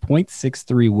 ERA, a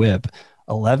 0.63 WHIP,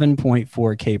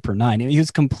 11.4 K per 9. He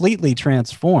was completely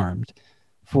transformed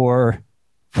for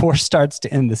 4 starts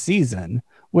to end the season,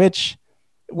 which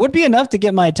would be enough to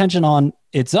get my attention on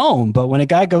its own. But when a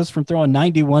guy goes from throwing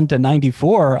 91 to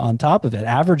 94 on top of it,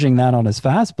 averaging that on his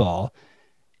fastball,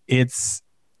 it's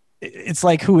it's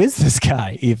like, who is this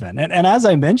guy even? And as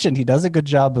I mentioned, he does a good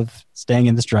job of staying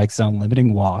in the strike zone,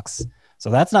 limiting walks. So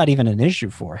that's not even an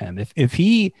issue for him. If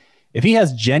he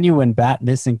has genuine bat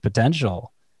missing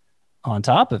potential on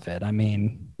top of it, I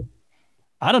mean,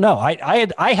 I don't know.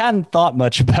 I hadn't thought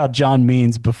much about John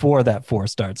Means before that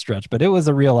 4-start stretch, but it was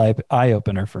a real eye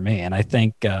opener for me. And I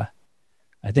think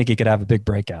he could have a big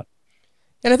breakout.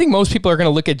 And I think most people are going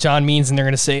to look at John Means and they're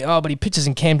going to say, oh, but he pitches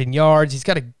in Camden Yards. He's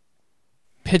got to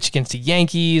pitch against the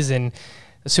Yankees, and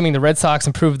assuming the Red Sox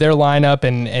improve their lineup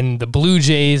and the Blue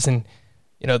Jays, and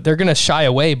they're going to shy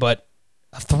away. But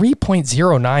a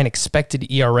 3.09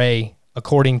 expected ERA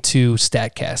according to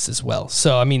StatCast as well.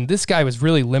 So, I mean, this guy was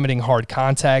really limiting hard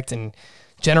contact and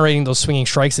generating those swinging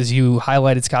strikes, as you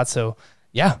highlighted, Scott. So,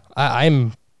 yeah,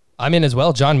 I'm in as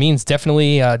well. John Means,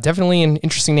 definitely an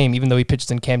interesting name, even though he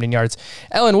pitched in Camden Yards.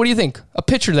 Ellen, what do you think? A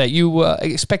pitcher that you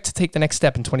expect to take the next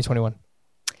step in 2021?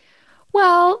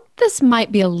 Well, this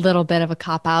might be a little bit of a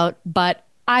cop-out, but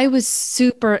I was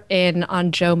super in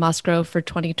on Joe Musgrove for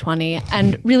 2020.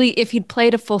 And really, if he'd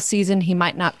played a full season, he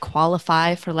might not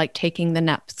qualify for taking the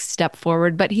next step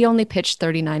forward, but he only pitched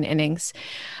 39 innings.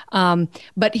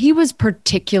 But he was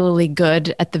particularly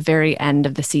good at the very end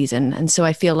of the season. And so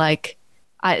I feel like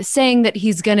saying that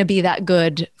he's going to be that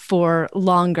good for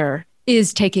longer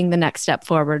is taking the next step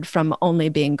forward from only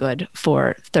being good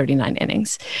for 39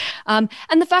 innings. And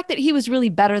the fact that he was really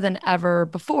better than ever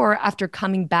before after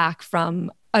coming back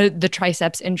from the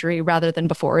triceps injury rather than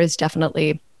before is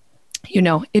definitely,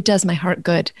 it does my heart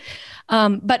good.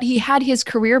 But he had his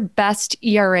career best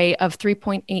ERA of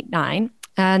 3.89,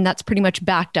 and that's pretty much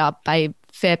backed up by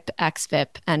FIP, XFIP,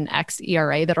 and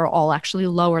xERA that are all actually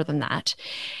lower than that.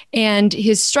 And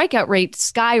his strikeout rate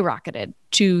skyrocketed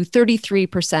to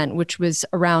 33%, which was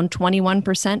around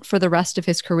 21% for the rest of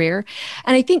his career.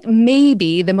 And I think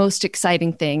maybe the most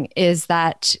exciting thing is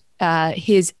that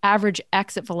his average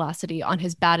exit velocity on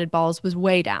his batted balls was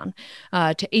way down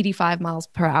to 85 miles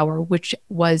per hour, which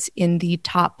was in the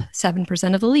top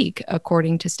 7% of the league,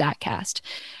 according to StatCast.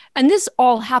 And this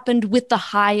all happened with the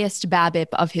highest BABIP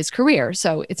of his career,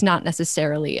 so it's not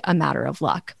necessarily a matter of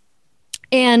luck.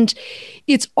 And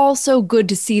it's also good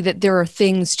to see that there are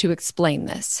things to explain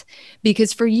this,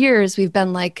 because for years we've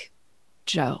been like,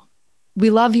 Joe, we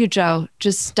love you, Joe.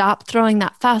 Just stop throwing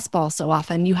that fastball so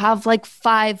often. You have 5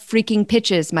 freaking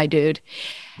pitches, my dude.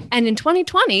 And in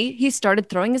 2020, he started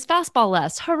throwing his fastball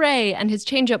less. Hooray! And his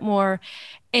changeup more.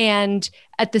 And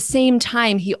at the same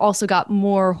time, he also got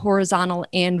more horizontal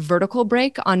and vertical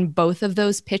break on both of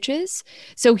those pitches.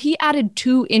 So he added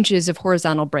 2 inches of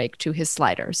horizontal break to his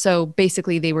slider. So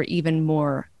basically, they were even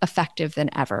more effective than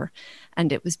ever.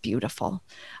 And it was beautiful.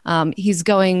 He's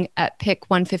going at pick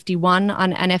 151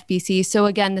 on NFBC. So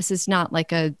again, this is not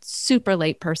a super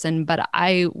late person, but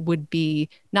I would be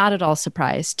not at all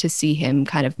surprised to see him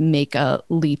kind of make a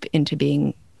leap into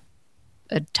being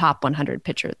a top 100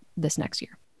 pitcher this next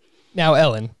year. Now,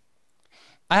 Ellen,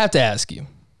 I have to ask you,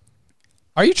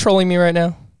 are you trolling me right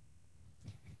now?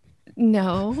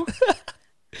 No.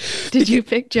 Did you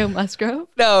pick Joe Musgrove?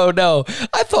 No.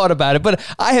 I thought about it, but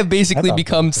I have basically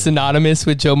become synonymous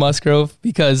with Joe Musgrove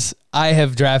because I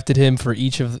have drafted him for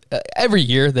each of every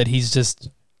year that he's just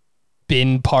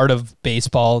been part of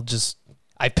baseball. Just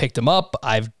I've picked him up.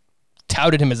 I've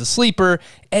touted him as a sleeper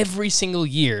every single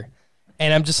year.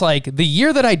 And I'm just like, the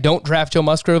year that I don't draft Joe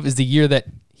Musgrove is the year that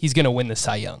he's going to win the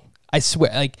Cy Young. I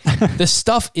swear, the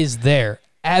stuff is there.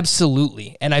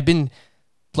 Absolutely. And I've been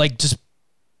just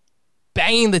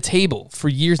banging the table for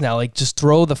years now. Just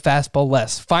throw the fastball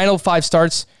less. Final 5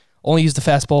 starts, only use the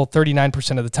fastball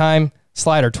 39% of the time.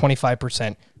 Slider,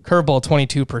 25%. Curveball,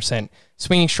 22%.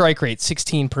 Swinging strike rate,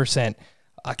 16%.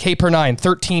 K per 9,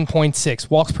 13.6.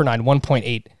 Walks per 9,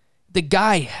 1.8. The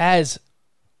guy has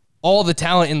all the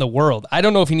talent in the world. I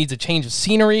don't know if he needs a change of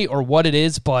scenery or what it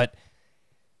is, but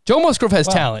Joe Musgrove has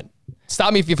talent.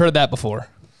 Stop me if you've heard that before.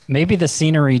 Maybe the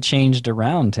scenery changed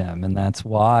around him, and that's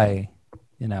why,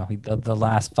 the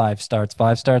last 5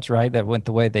 starts, right, that went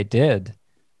the way they did.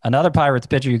 Another Pirates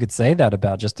pitcher you could say that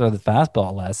about, just throw the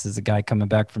fastball less, is a guy coming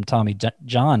back from Tommy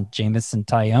John, Jamison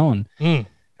Tyone,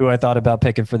 who I thought about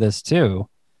picking for this too.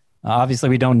 Obviously,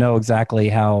 we don't know exactly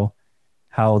how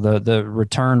the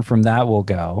return from that will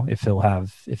go, if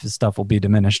his stuff will be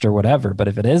diminished or whatever. But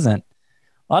if it isn't,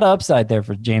 a lot of upside there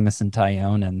for Jamison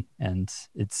Tyone, and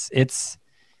it's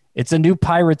a new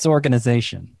Pirates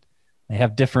organization. They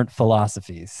have different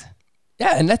philosophies.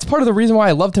 Yeah, and that's part of the reason why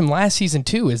I loved him last season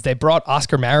too, is they brought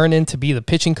Oscar Marin in to be the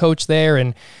pitching coach there,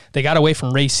 and they got away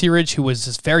from Ray Searage, who was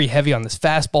just very heavy on this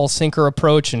fastball sinker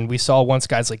approach, and we saw once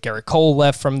guys like Garrett Cole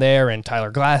left from there and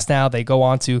Tyler Glasnow, they go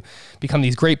on to become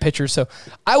these great pitchers. So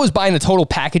I was buying the total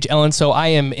package, Ellen, so I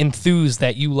am enthused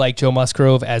that you like Joe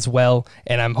Musgrove as well,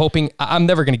 and I'm hoping, I'm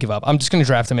never going to give up. I'm just going to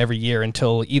draft him every year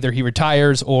until either he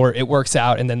retires or it works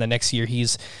out, and then the next year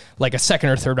he's like a second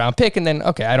or third round pick, and then,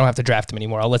 okay, I don't have to draft him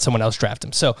anymore. I'll let someone else draft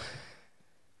him. So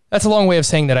that's a long way of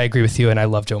saying that I agree with you and I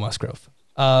love Joe Musgrove.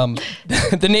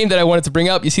 The name that I wanted to bring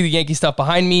up, you see the Yankee stuff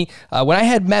behind me. When I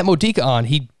had Matt Modica on,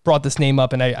 he brought this name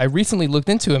up, and I recently looked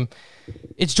into him.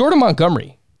 It's Jordan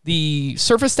Montgomery. The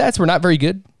surface stats were not very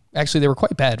good. Actually, they were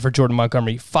quite bad for Jordan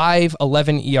Montgomery.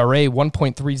 5.11 ERA,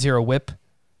 1.30 whip,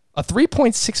 a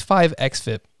 3.65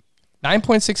 xFIP,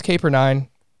 9.6 K per nine,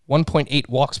 1.8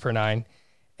 walks per nine,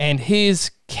 and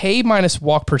his K minus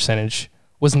walk percentage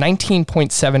was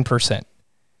 19.7%.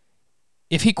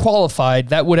 If he qualified,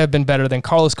 that would have been better than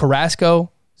Carlos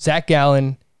Carrasco, Zach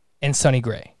Gallen, and Sonny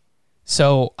Gray.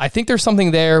 So I think there's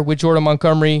something there with Jordan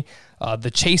Montgomery.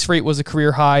 The chase rate was a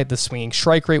career high. The swinging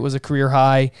strike rate was a career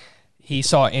high. He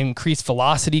saw increased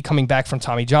velocity coming back from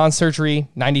Tommy John surgery,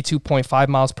 92.5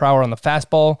 miles per hour on the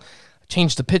fastball.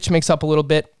 Changed the pitch mix up a little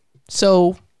bit.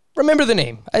 So remember the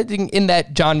name. I think in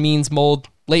that John Means mold,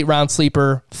 late round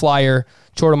sleeper, flyer,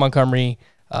 Jordan Montgomery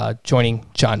joining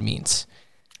John Means.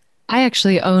 I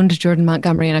actually owned Jordan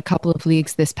Montgomery in a couple of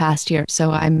leagues this past year,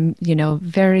 so I'm,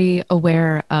 very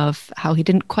aware of how he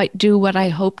didn't quite do what I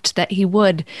hoped that he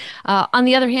would. On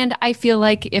the other hand, I feel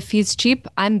like if he's cheap,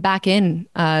 I'm back in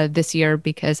this year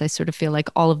because I sort of feel like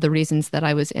all of the reasons that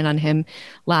I was in on him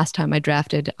last time I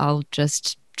drafted, I'll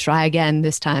just try again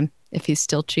this time if he's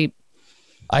still cheap.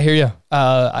 I hear you.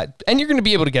 And you're going to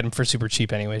be able to get him for super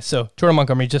cheap anyway. So Jordan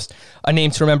Montgomery, just a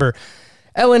name to remember.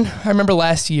 Ellen, I remember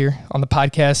last year on the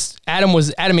podcast, Adam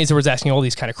Mazur was asking all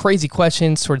these kind of crazy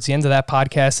questions towards the end of that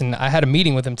podcast, and I had a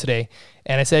meeting with him today,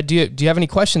 and I said, do you have any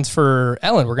questions for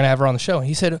Ellen? We're going to have her on the show. And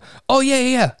he said, oh,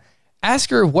 yeah. Ask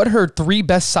her what her 3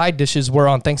 best side dishes were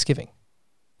on Thanksgiving.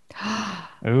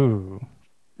 Ooh.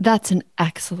 That's an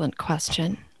excellent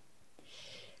question.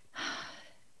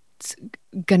 It's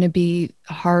going to be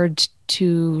hard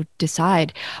to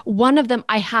decide. One of them,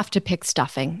 I have to pick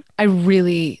stuffing. I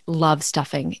really love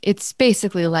stuffing. It's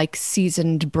basically like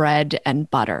seasoned bread and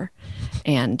butter,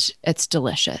 and it's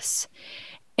delicious.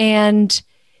 And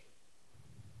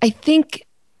I think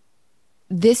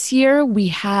this year we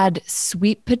had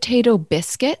sweet potato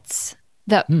biscuits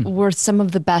that were some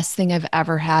of the best thing I've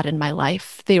ever had in my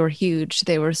life. They were huge.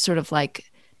 They were sort of like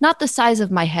not the size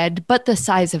of my head, but the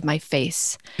size of my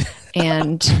face.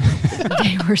 And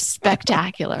they were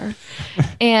spectacular.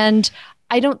 And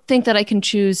I don't think that I can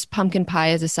choose pumpkin pie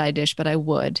as a side dish, but I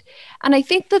would. And I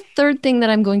think the third thing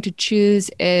that I'm going to choose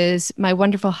is my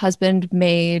wonderful husband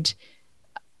made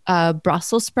a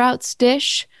Brussels sprouts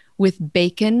dish with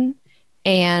bacon,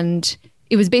 and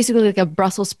it was basically like a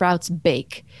Brussels sprouts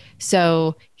bake.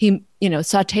 So he,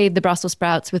 sauteed the Brussels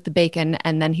sprouts with the bacon,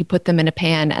 and then he put them in a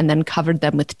pan and then covered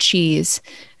them with cheese.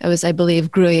 It was, I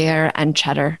believe, Gruyere and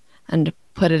cheddar, and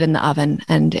put it in the oven,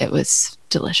 and it was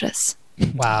delicious.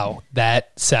 Wow,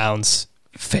 that sounds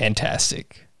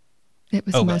fantastic. It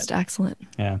was most excellent.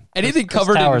 Yeah. Anything Chris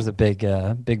covered Towers a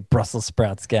big Brussels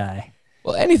sprouts guy.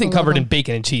 Well, anything covered in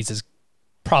bacon and cheese is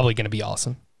probably going to be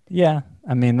awesome. Yeah,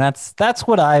 I mean that's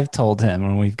what I've told him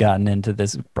when we've gotten into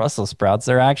this. Brussels sprouts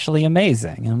are actually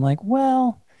amazing. And I'm like,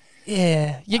 well,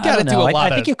 yeah, you got to do a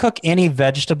lot. I think you cook any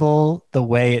vegetable the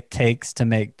way it takes to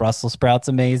make Brussels sprouts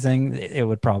amazing, it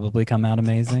would probably come out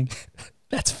amazing.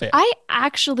 That's fair.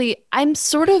 I'm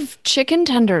sort of chicken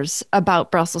tenders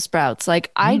about Brussels sprouts.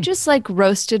 Like I just like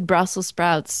roasted Brussels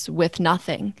sprouts with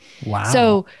nothing. Wow.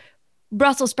 So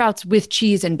Brussels sprouts with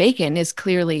cheese and bacon is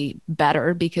clearly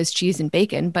better because cheese and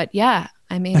bacon. But yeah,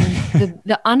 I mean,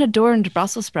 the unadorned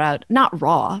Brussels sprout, not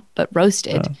raw, but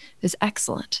roasted, is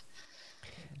excellent.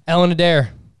 Ellen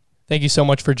Adair, thank you so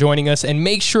much for joining us. And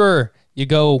make sure you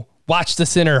go watch The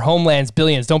Sinner, Homelands,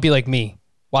 Billions. Don't be like me.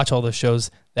 Watch all those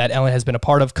shows that Ellen has been a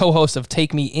part of, co-host of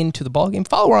Take Me Into the Ballgame.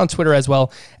 Follow her on Twitter as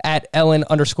well, at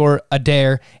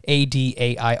Ellen_Adair,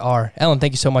 Adair. Ellen,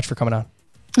 thank you so much for coming on.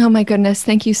 Oh my goodness.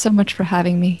 Thank you so much for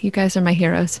having me. You guys are my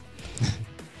heroes.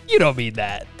 You don't mean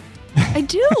that. I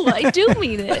do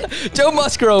mean it. Joe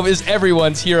Musgrove is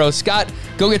everyone's hero. Scott,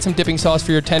 go get some dipping sauce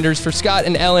for your tenders. For Scott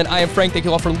and Ellen, I am Frank. Thank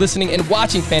you all for listening and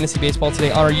watching Fantasy Baseball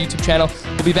today on our YouTube channel.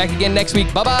 We'll be back again next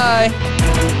week. Bye-bye.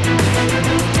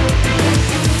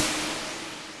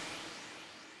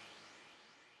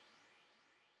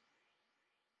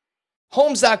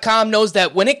 Homes.com knows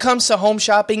that when it comes to home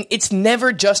shopping, it's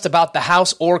never just about the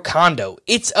house or condo.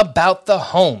 It's about the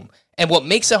home. And what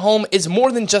makes a home is more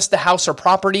than just the house or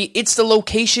property, it's the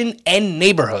location and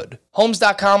neighborhood.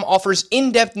 Homes.com offers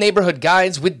in-depth neighborhood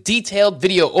guides with detailed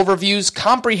video overviews,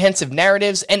 comprehensive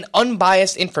narratives, and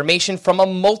unbiased information from a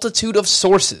multitude of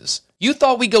sources. You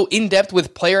thought we'd go in-depth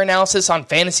with player analysis on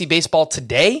fantasy baseball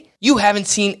today? You haven't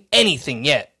seen anything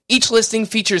yet. Each listing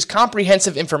features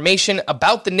comprehensive information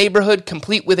about the neighborhood,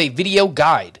 complete with a video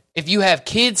guide. If you have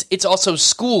kids, it's also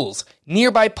schools,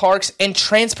 nearby parks, and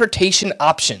transportation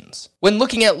options. When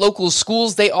looking at local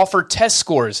schools, they offer test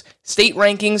scores, state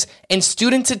rankings, and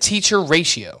student-to-teacher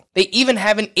ratio. They even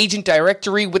have an agent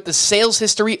directory with the sales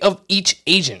history of each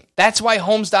agent. That's why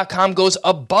Homes.com goes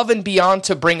above and beyond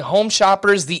to bring home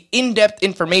shoppers the in-depth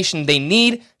information they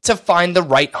need to find the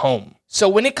right home. So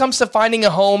when it comes to finding a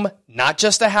home, not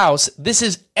just a house, this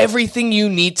is everything you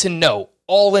need to know,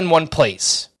 all in one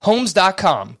place.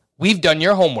 Homes.com. We've done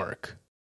your homework.